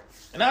style. Right.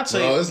 And I'll tell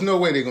Well, you, there's no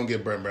way they're gonna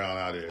get Brent Brown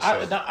out of there.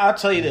 So I'll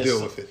tell you this.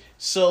 deal with it.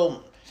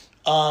 So,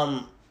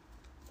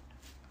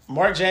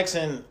 Mark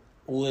Jackson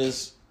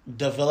was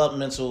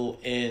developmental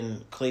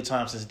in Klay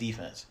Thompson's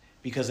defense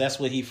because that's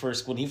what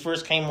when he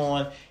first came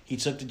on, he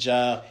took the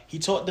job. He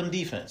taught them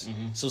defense.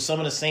 Mm-hmm. So some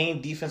of the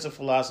same defensive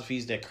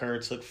philosophies that Kerr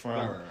took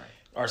from Right.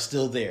 are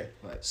still there.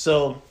 Right.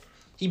 So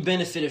He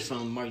benefited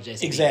from Mark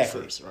Jackson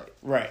exactly being first, right?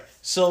 Right.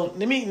 So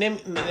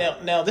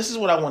now this is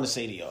what I want to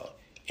say to y'all,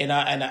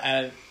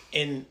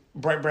 and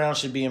Brett Brown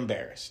should be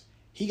embarrassed.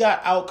 He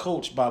got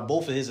outcoached by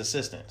both of his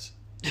assistants.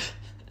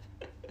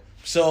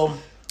 So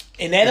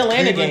in that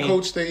Atlanta Cleveland game,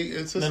 coach they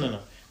assistant? no.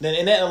 Then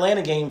in that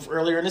Atlanta game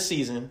earlier in the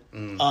season,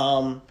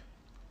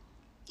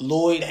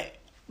 Lloyd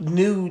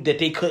knew that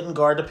they couldn't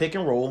guard the pick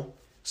and roll,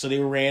 so they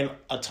ran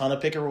a ton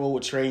of pick and roll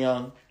with Trae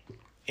Young,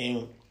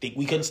 and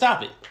we couldn't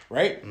stop it,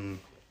 right?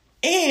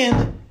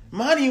 And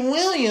Monty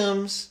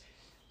Williams,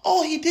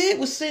 all he did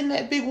was send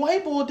that big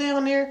white ball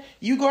down there.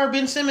 You guard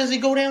Ben Simmons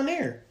and go down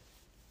there.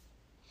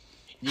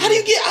 How do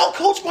you get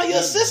outcoached by your I'm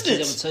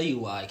assistants? gonna tell you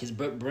why. Because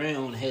Brett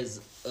Brown has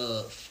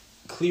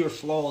clear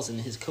flaws in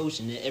his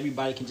coaching that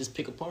everybody can just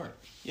pick apart.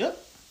 Yep.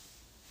 But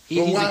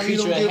He's why a he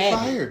creature don't of get habit.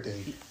 fired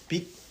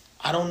then?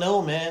 I don't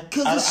know, man.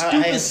 Because the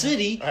stupid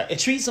city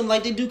treats him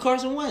like they do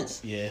Carson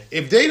Wentz. Yeah.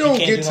 If they don't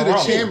can't get do to no the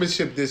wrong.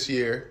 championship this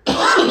year, he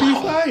should be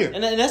fired.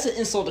 And that's an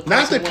insult to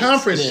Not Carson the Wentz.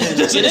 conference.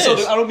 Yeah. It's an It insult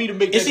is. to- I don't mean to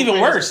make that It's even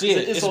comparison. worse.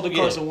 Yeah, It's an insult to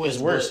Carson Wentz.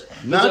 it's worse.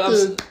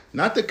 but-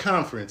 Not the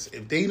conference.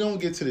 If they don't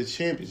get to the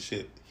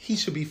championship, he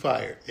should be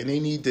fired. And they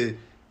need to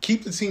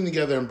keep the team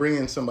together and bring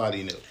in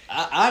somebody new.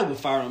 I would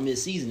fire him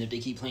mid-season if they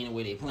keep playing the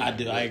way they play. I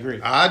do. I agree.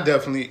 I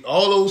definitely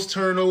all those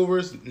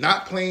turnovers,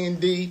 not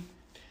playing D.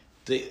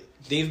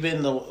 They've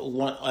been the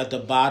one at the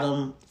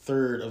bottom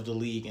third of the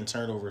league in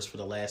turnovers for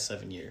the last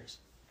 7 years.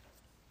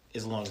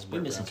 As long as We're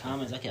Brett missing Brown's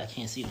comments. I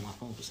can't see it on my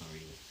phone for some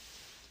reason.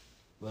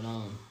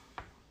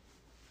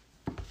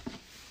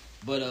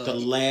 But the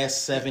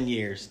last 7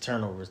 years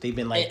turnovers. They've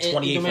been like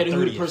 28 no for matter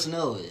 30. who the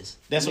personnel is.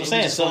 That's what I'm We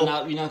saying. just So- you're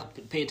not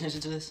gonna pay attention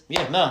to this.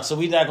 Yeah, no. So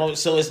we not going.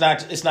 So it's not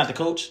the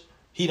coach.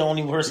 He the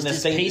only person It's that's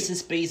this saying pace and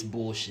space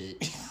bullshit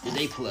that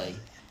they play.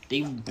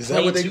 Is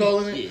that what they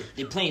calling it? Yeah,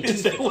 they playing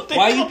Is that what they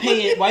Why are you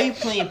calling it? Why are you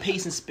playing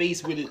pace and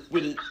space with a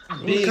What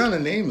big kind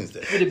of name is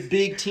that? with a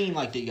big team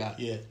like they got?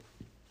 Yeah.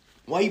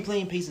 Why are you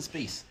playing pace and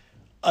space?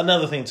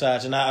 Another thing,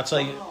 Taj, and I'll tell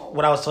you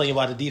what I was telling you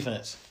about the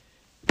defense.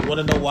 You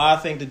want to know why I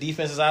think the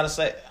defense is out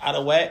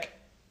of whack?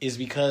 Is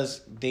because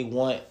they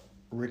want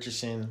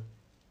Richardson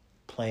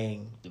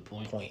playing The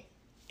point.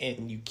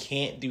 and you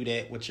can't do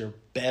that with your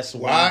best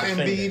Why wing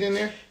Embiid defender. in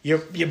there?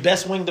 Your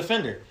best wing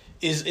defender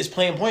is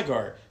playing point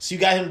guard. So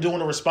you got him doing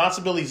the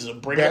responsibilities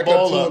of bringing Back the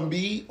ball up up. to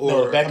Embiid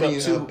or back I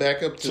mean, up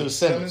back up to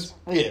Simmons?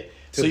 Yeah.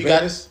 To so you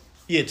Bennis?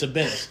 to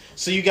Bennis.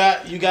 So you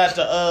got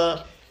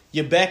the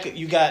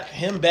you got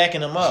him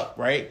backing him up,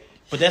 right?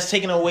 But that's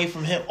taking away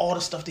from him all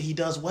the stuff that he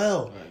does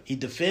well. Right. He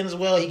defends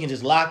well. He can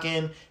just lock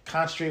in,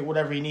 concentrate,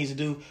 whatever he needs to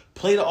do,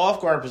 play the off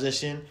guard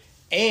position,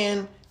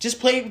 and just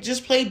play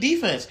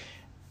defense.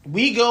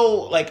 We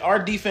go like our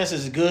defense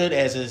is good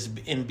as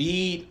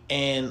Embiid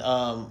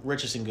and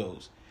Richardson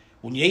goes.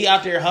 When you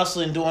out there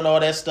hustling, doing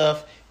all that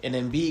stuff, and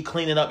Embiid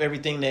cleaning up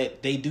everything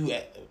that they do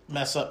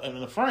mess up in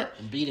the front,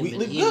 Embiid, we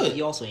look good.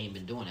 he also ain't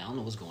been doing that. I don't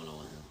know what's going on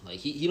with him. Like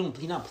he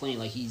not playing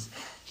like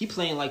he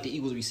playing like the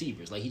Eagles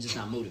receivers. Like he's just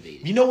not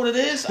motivated. You know what it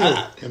is?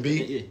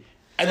 Embiid? Yeah.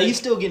 I I think- he's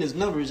still getting his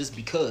numbers just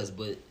because,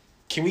 but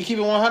Can we keep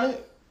it 100?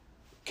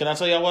 Can I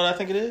tell y'all what I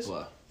think it is?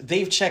 what?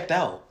 They've checked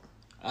out.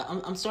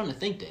 I'm starting to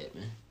think that,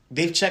 man.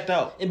 They've checked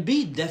out.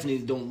 Embiid definitely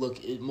don't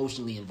look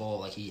emotionally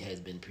involved like he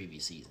has been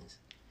previous seasons.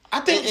 I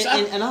think.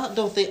 And I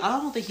don't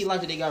think he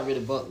liked that they got rid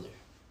of Butler.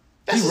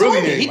 that's he his really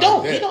homie. ain't He like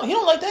don't. that. He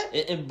don't like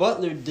that. And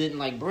Butler didn't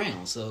like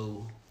Brown,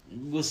 so it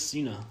was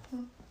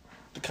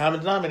The common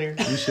denominator.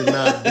 You should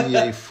not be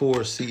a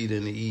 4 seed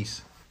in the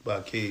East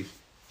by Cave.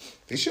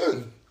 They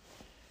shouldn't.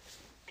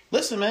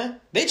 Listen, man.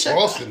 They checked.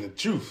 Boston, the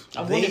truth.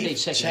 I wonder if they They've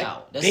checked it checked-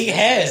 out. they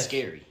have. That's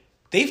scary.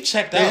 They've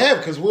checked They out. have,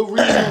 because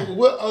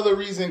what other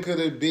reason could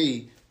it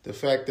be the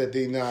fact that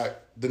they not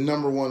the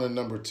number 1 or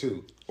number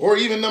 2? Or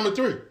even number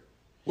 3?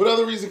 What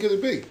other reason could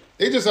it be?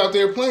 They just out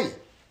there playing.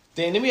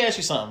 Then let me ask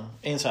you something,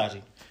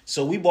 Intaji.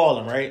 So we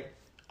balling, right?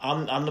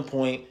 I'm the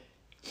point.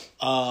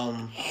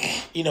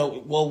 We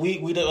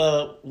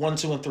the 1,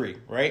 2, and 3,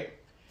 right?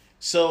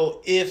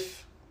 So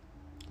if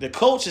the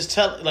coach is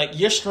telling, like,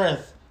 your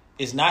strength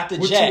is not the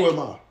What jack, 2 am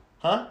I?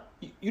 huh?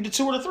 You the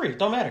 2 or the 3?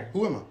 Don't matter.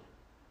 Who am I?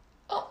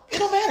 Oh, it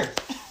don't matter.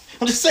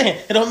 I'm just saying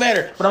it don't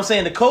matter. But I'm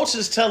saying the coach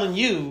is telling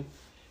you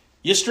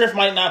your strength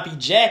might not be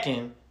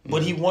jacking,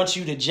 but he wants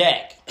you to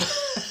jack,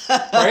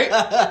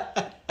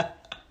 right?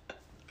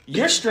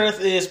 Your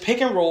strength is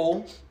pick and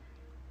roll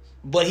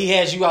but he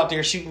has you out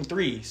there shooting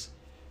threes.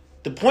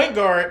 The point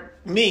guard,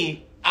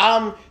 me,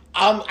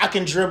 I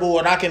can dribble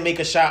and I can make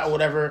a shot or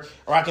whatever,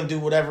 or I can do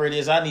whatever it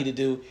is I need to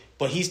do.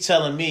 But he's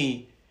telling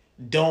me,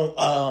 don't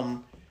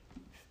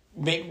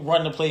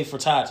run the play for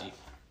Taji,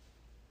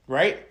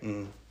 right?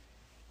 Mm.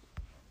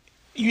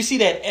 You see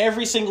that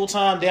every single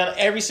time down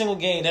every single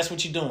game. That's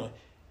what you're doing.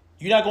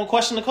 You're not gonna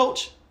question the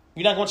coach.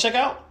 You're not gonna check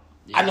out.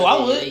 Yeah, I know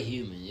I would. They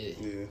human,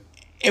 yeah.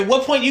 At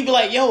what point you be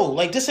like, yo,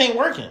 like this ain't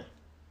working?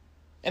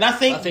 And I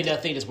think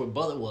that's where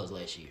Butler was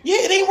last year. Yeah,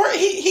 it ain't work.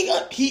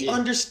 He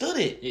understood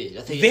it. Yeah,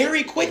 I think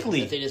very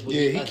quickly. I think that's what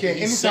he can't.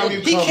 Anytime you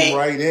he come came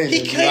right in, he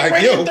and came like,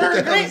 right yo, in third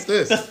what the hell game. is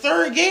this? The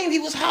third game, he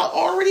was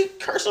already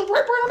cursing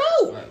Brett Brown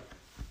out. Right.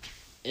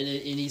 And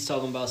he's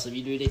talking about some.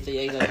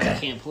 They act like I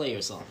can't play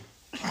or something.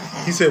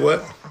 He said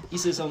what? He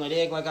said something like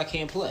they act like I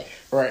can't play.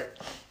 Right.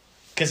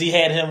 Because he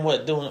had him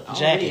doing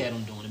jacking. He had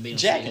him doing it. Made him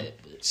jacking.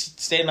 That,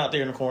 standing out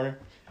there in the corner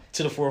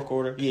to the fourth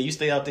quarter. Yeah, you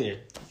stay out there.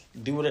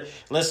 Do what.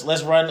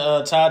 Let's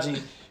run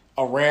Taji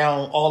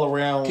all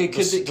around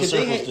the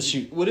circles to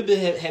shoot. Would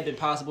it have been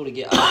possible to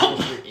get Al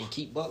Horford and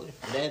keep Butler?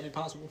 Would that have been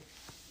possible?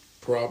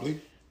 Probably.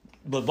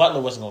 But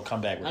Butler wasn't going to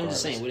come back regardless. I'm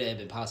just saying, would it have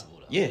been possible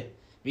though? Yeah. The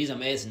reason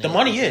I'm asking the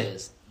money, yeah.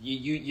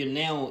 You're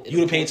now you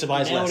would have paid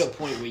Tobias less. Now at a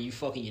point where you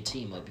fucking your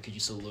team up because you're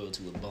so loyal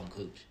to a bum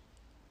coach.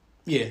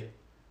 Yeah.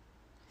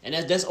 And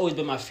that's always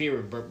been my fear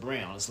with Brett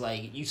Brown. It's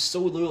like you so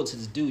loyal to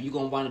this dude, you're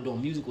gonna wind up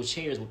doing musical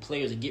chairs with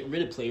players and getting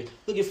rid of players.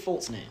 Look at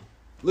Fultz now.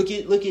 Look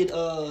at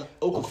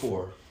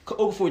Okafor.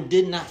 Okafor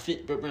did not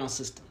fit Brett Brown's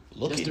system.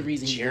 That's the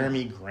reason.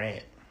 Jeremy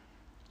Grant.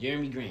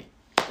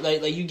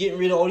 Like you getting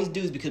rid of all these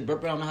dudes because Brett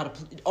Brown know how to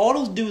play. All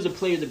those dudes are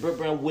players that Brett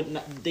Brown would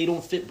not. They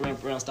don't fit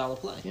Brett Brown's style of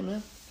play. Yeah,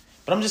 man.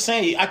 But I'm just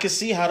saying, I can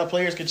see how the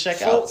players can check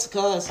Fultz, out.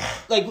 Cause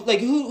like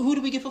who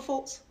do we get for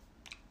Fultz?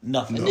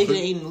 Nothing. A nigga that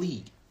ain't in the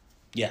league.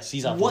 Yes,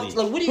 he's out the league.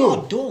 Like what are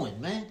y'all doing,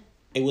 man?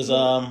 It was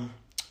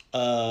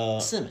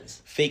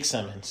Simmons. Fake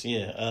Simmons,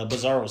 yeah.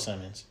 Bizarro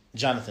Simmons.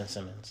 Jonathan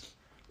Simmons.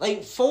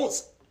 Like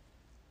Fultz,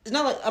 it's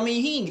not like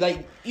he ain't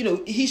like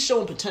he's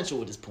showing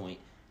potential at this point.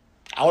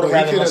 I would have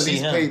rather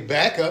seen him. Played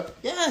backup.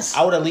 Yes,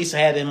 I would at least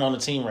had him on the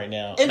team right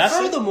now. And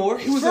furthermore,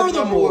 he was a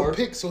number one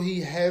pick, so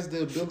he has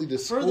the ability to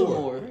score.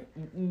 Furthermore,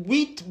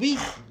 we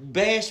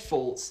bashed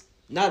Fultz,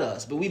 not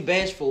us, but we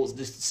bashed Fultz.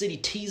 The city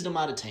teased him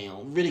out of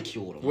town,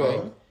 ridiculed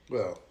him.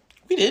 Well,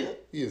 we didn't.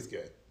 He is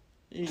good.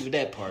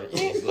 That part,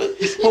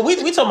 but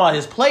we talking about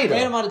his play though.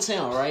 Ran him out of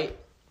town, right?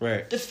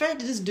 Right. The fact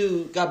that this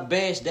dude got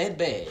bashed that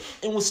bad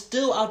and was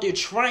still out there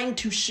trying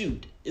to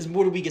shoot is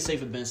more than we can say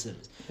for Ben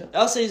Simmons. Yep.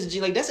 I'll say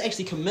that's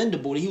actually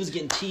commendable that he was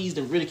getting teased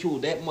and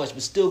ridiculed that much,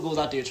 but still goes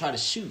out there trying to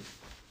shoot.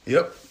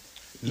 Yep.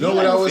 You know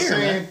what I was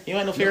saying? You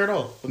had no fear at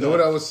all. You know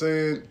what I was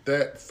saying?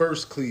 That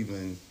first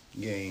Cleveland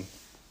game,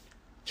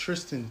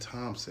 Tristan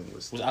Thompson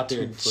was out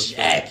there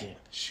jacking.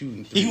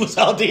 Shooting. He was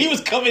out there. He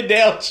was coming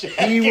down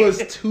jacking. He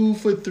was 2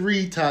 for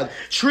 3, Todd.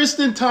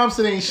 Tristan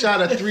Thompson ain't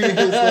shot a 3 in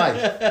his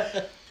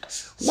life.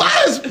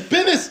 Why is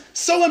Bennis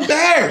so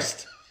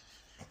embarrassed?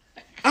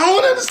 I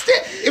don't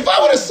understand. If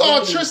I would have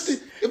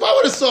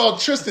saw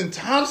Tristan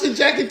Thompson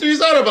jacking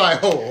threes, I'd have been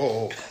like,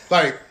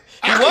 like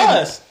he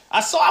was. I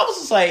was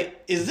just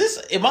like,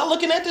 am I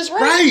looking at this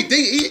right? Right.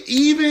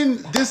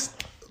 Even this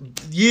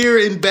year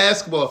in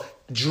basketball,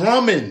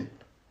 Drummond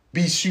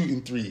be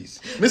shooting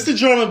threes. Mr.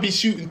 Drummond be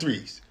shooting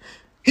threes.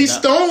 He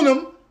stoned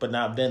him. But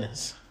not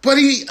Bennis. But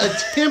he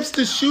attempts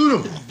to shoot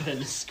him.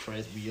 Bennis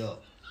cracks me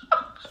up.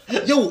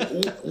 Yo,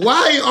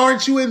 why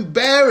aren't you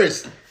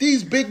embarrassed?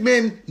 These big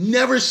men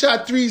never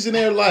shot threes in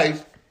their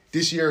life.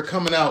 This year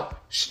coming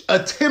out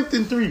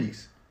attempting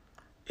threes.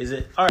 Is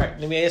it all right?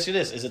 Let me ask you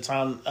this: is it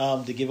time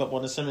to give up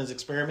on the Simmons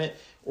experiment,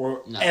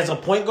 or as a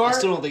point guard? I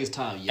still don't think it's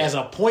time yet. As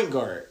a point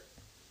guard,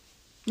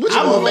 what you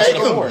gonna make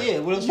him? Yeah,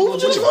 what else you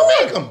gonna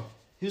make him?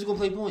 Who's gonna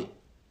play point?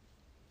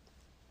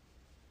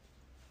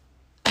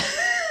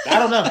 I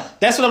don't know.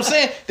 That's what I'm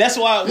saying. That's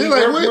why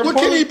we're what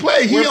can he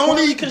play? He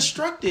only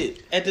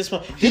constructed at this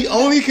point. He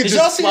only can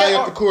just fly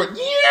up the court and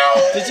dunk.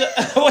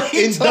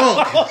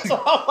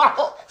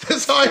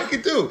 That's all he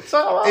can do.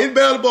 In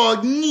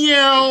basketball,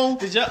 and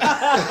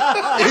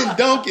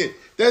dunk it.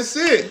 That's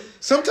it.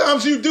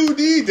 Sometimes you do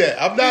need that.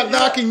 I'm not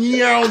knocking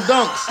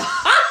dunks.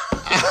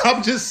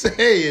 I'm just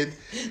saying.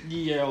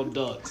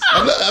 Dunks.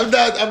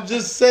 I'm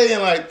just saying,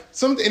 like,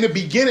 something in the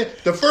beginning,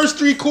 the first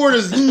 3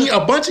 quarters,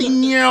 a bunch of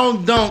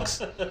dunks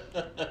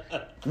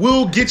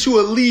will get you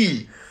a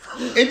lead.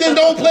 And then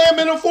don't play them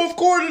in the fourth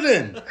quarter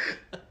then.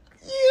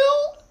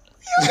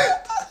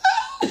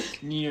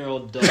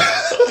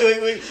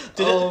 Dunks. Wait.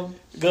 Go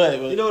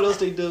ahead. You know what else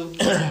they do?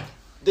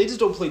 They just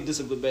don't play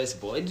disciplined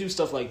basketball. They do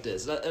stuff like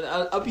this.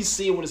 I'll be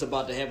seeing when it's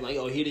about to happen. Like,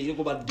 here they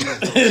go about to do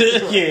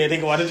this. Yeah, they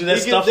go about to do that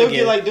stuff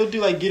again. They'll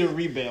do get a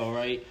rebound,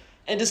 right?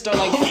 And just start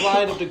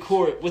flying up the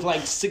court with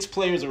 6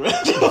 players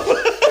around.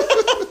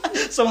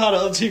 Somehow the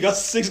other team got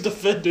 6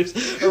 defenders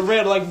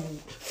around,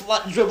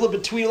 dribbling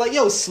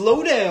between.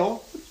 Slow down.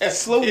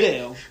 Slow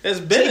down. That's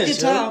Bennett.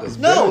 Take your time. That's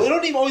No, Bennett. it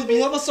don't even always be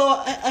him. I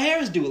saw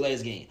Harris do it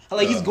last game.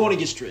 Like he's going to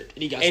get stripped,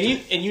 and he got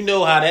stripped. And you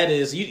know how that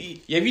is. Have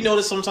you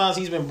noticed sometimes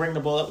he's been bringing the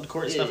ball up the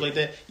court and stuff like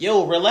that?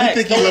 Yo, relax.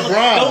 He think he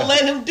LeBron. Don't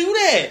let him do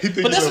that. He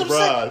think but that's he what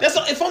I'm LeBron.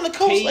 saying. If I'm the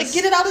coach, like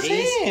get it out of his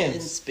Pace hands.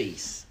 and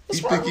space. You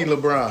think he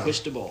LeBron?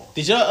 Push the ball.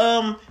 Did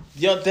y'all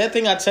that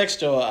thing I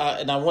text y'all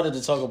and I wanted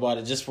to talk about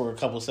it just for a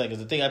couple seconds.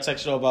 The thing I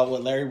text y'all about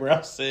what Larry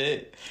Brown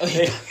said.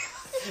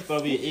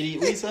 But be an idiot.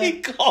 What he said?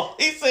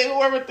 He said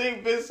whoever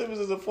thinks Ben Simmons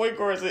is a point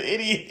guard is an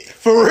idiot.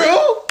 For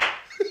real?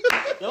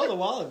 That was a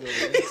while ago.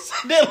 Man. He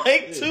said that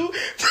like two.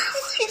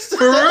 He said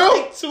For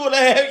that real?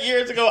 like 2.5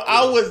 years ago.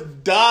 I was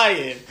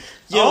dying.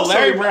 Yo,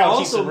 Larry Brown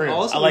keeps it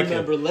real. I like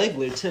remember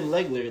him. Tim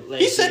Legler.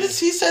 He said this.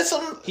 He said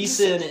something. He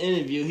said in an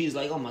interview, he's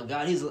like, "Oh my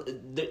god, he's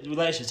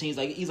last year's team.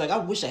 He's like, I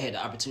wish I had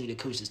the opportunity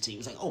to coach this team.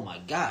 He's like, oh my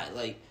god,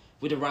 like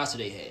with the roster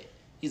they had.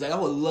 He's like, I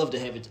would love to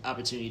have an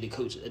opportunity to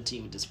coach a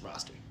team with this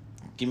roster.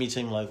 Give me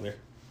Tim Legler.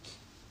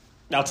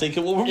 I'll take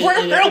it over. In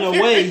a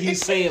way,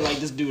 he's saying like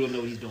this dude don't know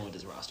what he's doing with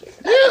this roster.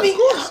 Yeah, of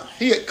course.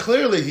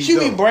 Clearly he QB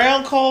don't.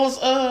 Brown calls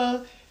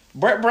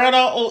Brett Brown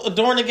out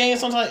during the game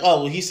sometimes.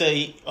 Oh, well, he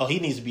say he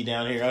needs to be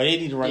down here. Oh, he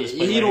need to run this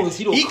play. He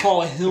don't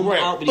call him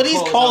out, but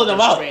he's calling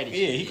him out. Strategy.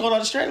 Yeah, he called out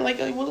the strategy.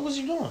 Like, what was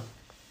you doing?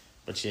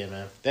 But yeah,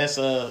 man, that's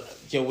when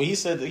he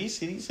said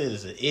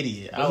it's an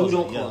idiot. But who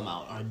don't call him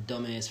out are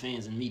dumbass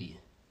fans and media.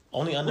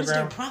 Only What's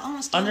their underground. problem?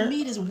 Understand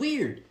media is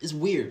weird. It's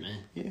weird, man.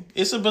 Yeah,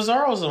 it's a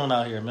bizarro zone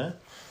out here, man.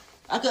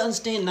 I could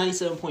understand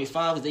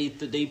 97.5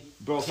 because they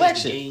broadcast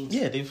Flagship. the games.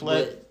 Yeah, they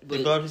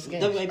broadcast the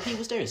games. WIP,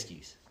 what's their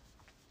excuse?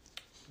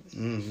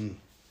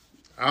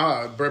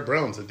 Brett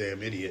Brown's a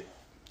damn idiot.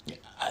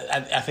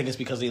 I think it's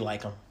because they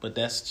like him, but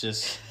that's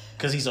just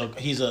because he's a good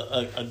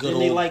Didn't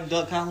old they like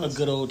Doug Collins? a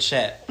good old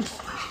chat.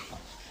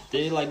 They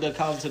didn't like Doug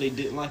Collins until they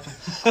didn't like him.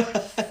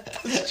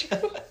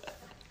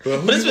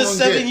 But But it's been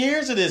 7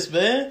 years of this,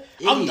 man.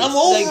 I'm Idiots.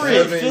 over Like,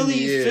 it. 7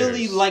 years.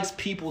 Philly likes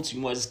people too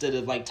much instead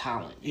of like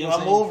talent. You know what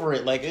I'm I'm saying? over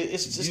it. Like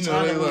it's just You know,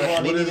 time they to move like,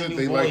 on. what They is need a it? new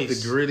They like the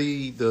voice.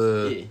 gritty,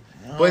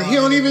 Yeah. but he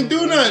don't even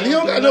do nothing. He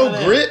don't got none of no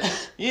that.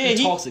 grit. Yeah,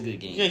 He talks a good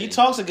game. Yeah, he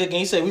talks a good game.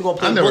 He said we're gonna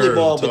play I never bully heard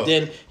ball, him but talk.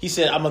 then he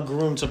said I'm a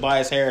groom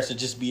Tobias Harris to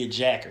just be a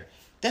jacker.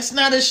 That's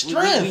not his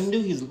strength. We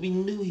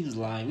knew he was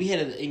lying. We had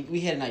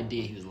an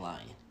idea he was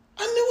lying.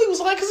 I knew he was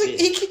lying because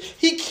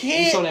he We saw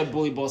can't. that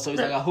bully ball, so he's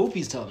like, I hope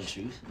he's telling the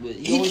truth. But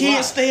He always can't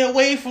lies. stay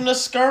away from the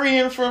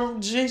scurrying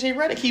from JJ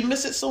Redick. He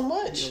missed it so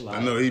much. He'll I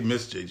lie. know he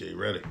missed JJ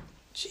Redick.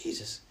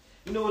 Jesus.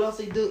 You know what else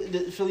they do?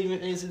 The Philly,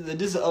 this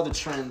is the other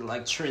trend,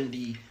 like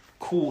trendy,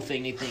 cool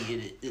thing they think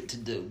it to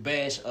do.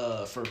 Bash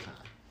Furkan.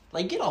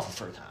 Like, get off of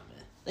Furkan,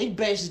 man. They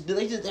bash.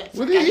 They just.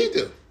 What did he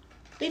do?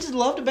 They just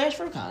love to bash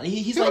Furkan.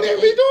 He's He like don't even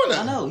the, be doing that.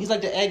 I know. He's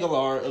like the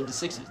Aguilar of the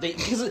Sixers.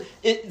 Because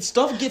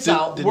stuff gets The-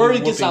 out, the word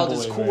new gets out. whooping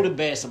It's boy, cool right? to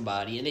bash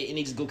somebody, and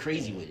they just go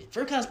crazy with it.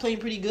 Furkan's playing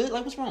pretty good.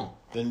 Like, what's wrong?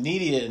 The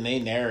media and they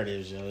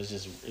narratives, yo,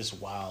 it's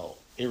wild.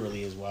 It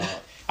really is wild.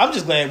 I'm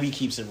just glad we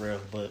keeps it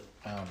real, but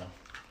I don't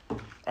know.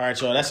 All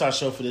right, y'all. That's our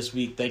show for this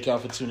week. Thank y'all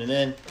for tuning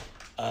in.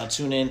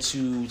 Tune in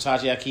to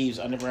Taji Akib's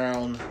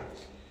Underground.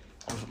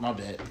 Oh, my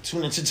bad.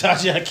 Tune into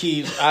Taji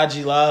Akib's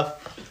IG Live,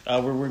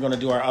 where we're going to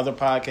do our other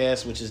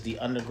podcast, which is the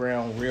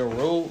Underground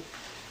Railroad.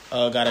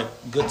 Got a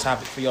good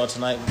topic for y'all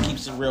tonight. We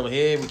keeps it real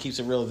here. We keeps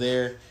it real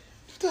there.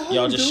 What the hell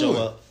Y'all you just doing?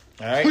 show up.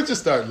 All right. We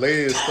just start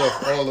laying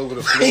stuff all over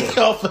the Thank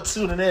floor. y'all for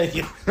tuning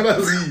in. When I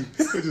leave,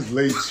 we just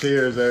lay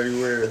chairs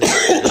everywhere.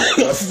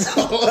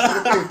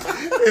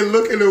 And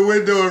look in the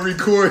window and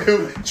record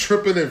him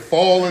tripping and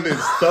falling and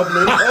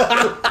stumbling.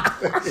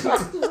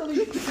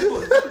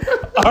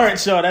 All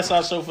right, y'all. That's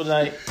our show for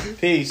tonight.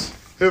 Peace.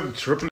 Him tripping.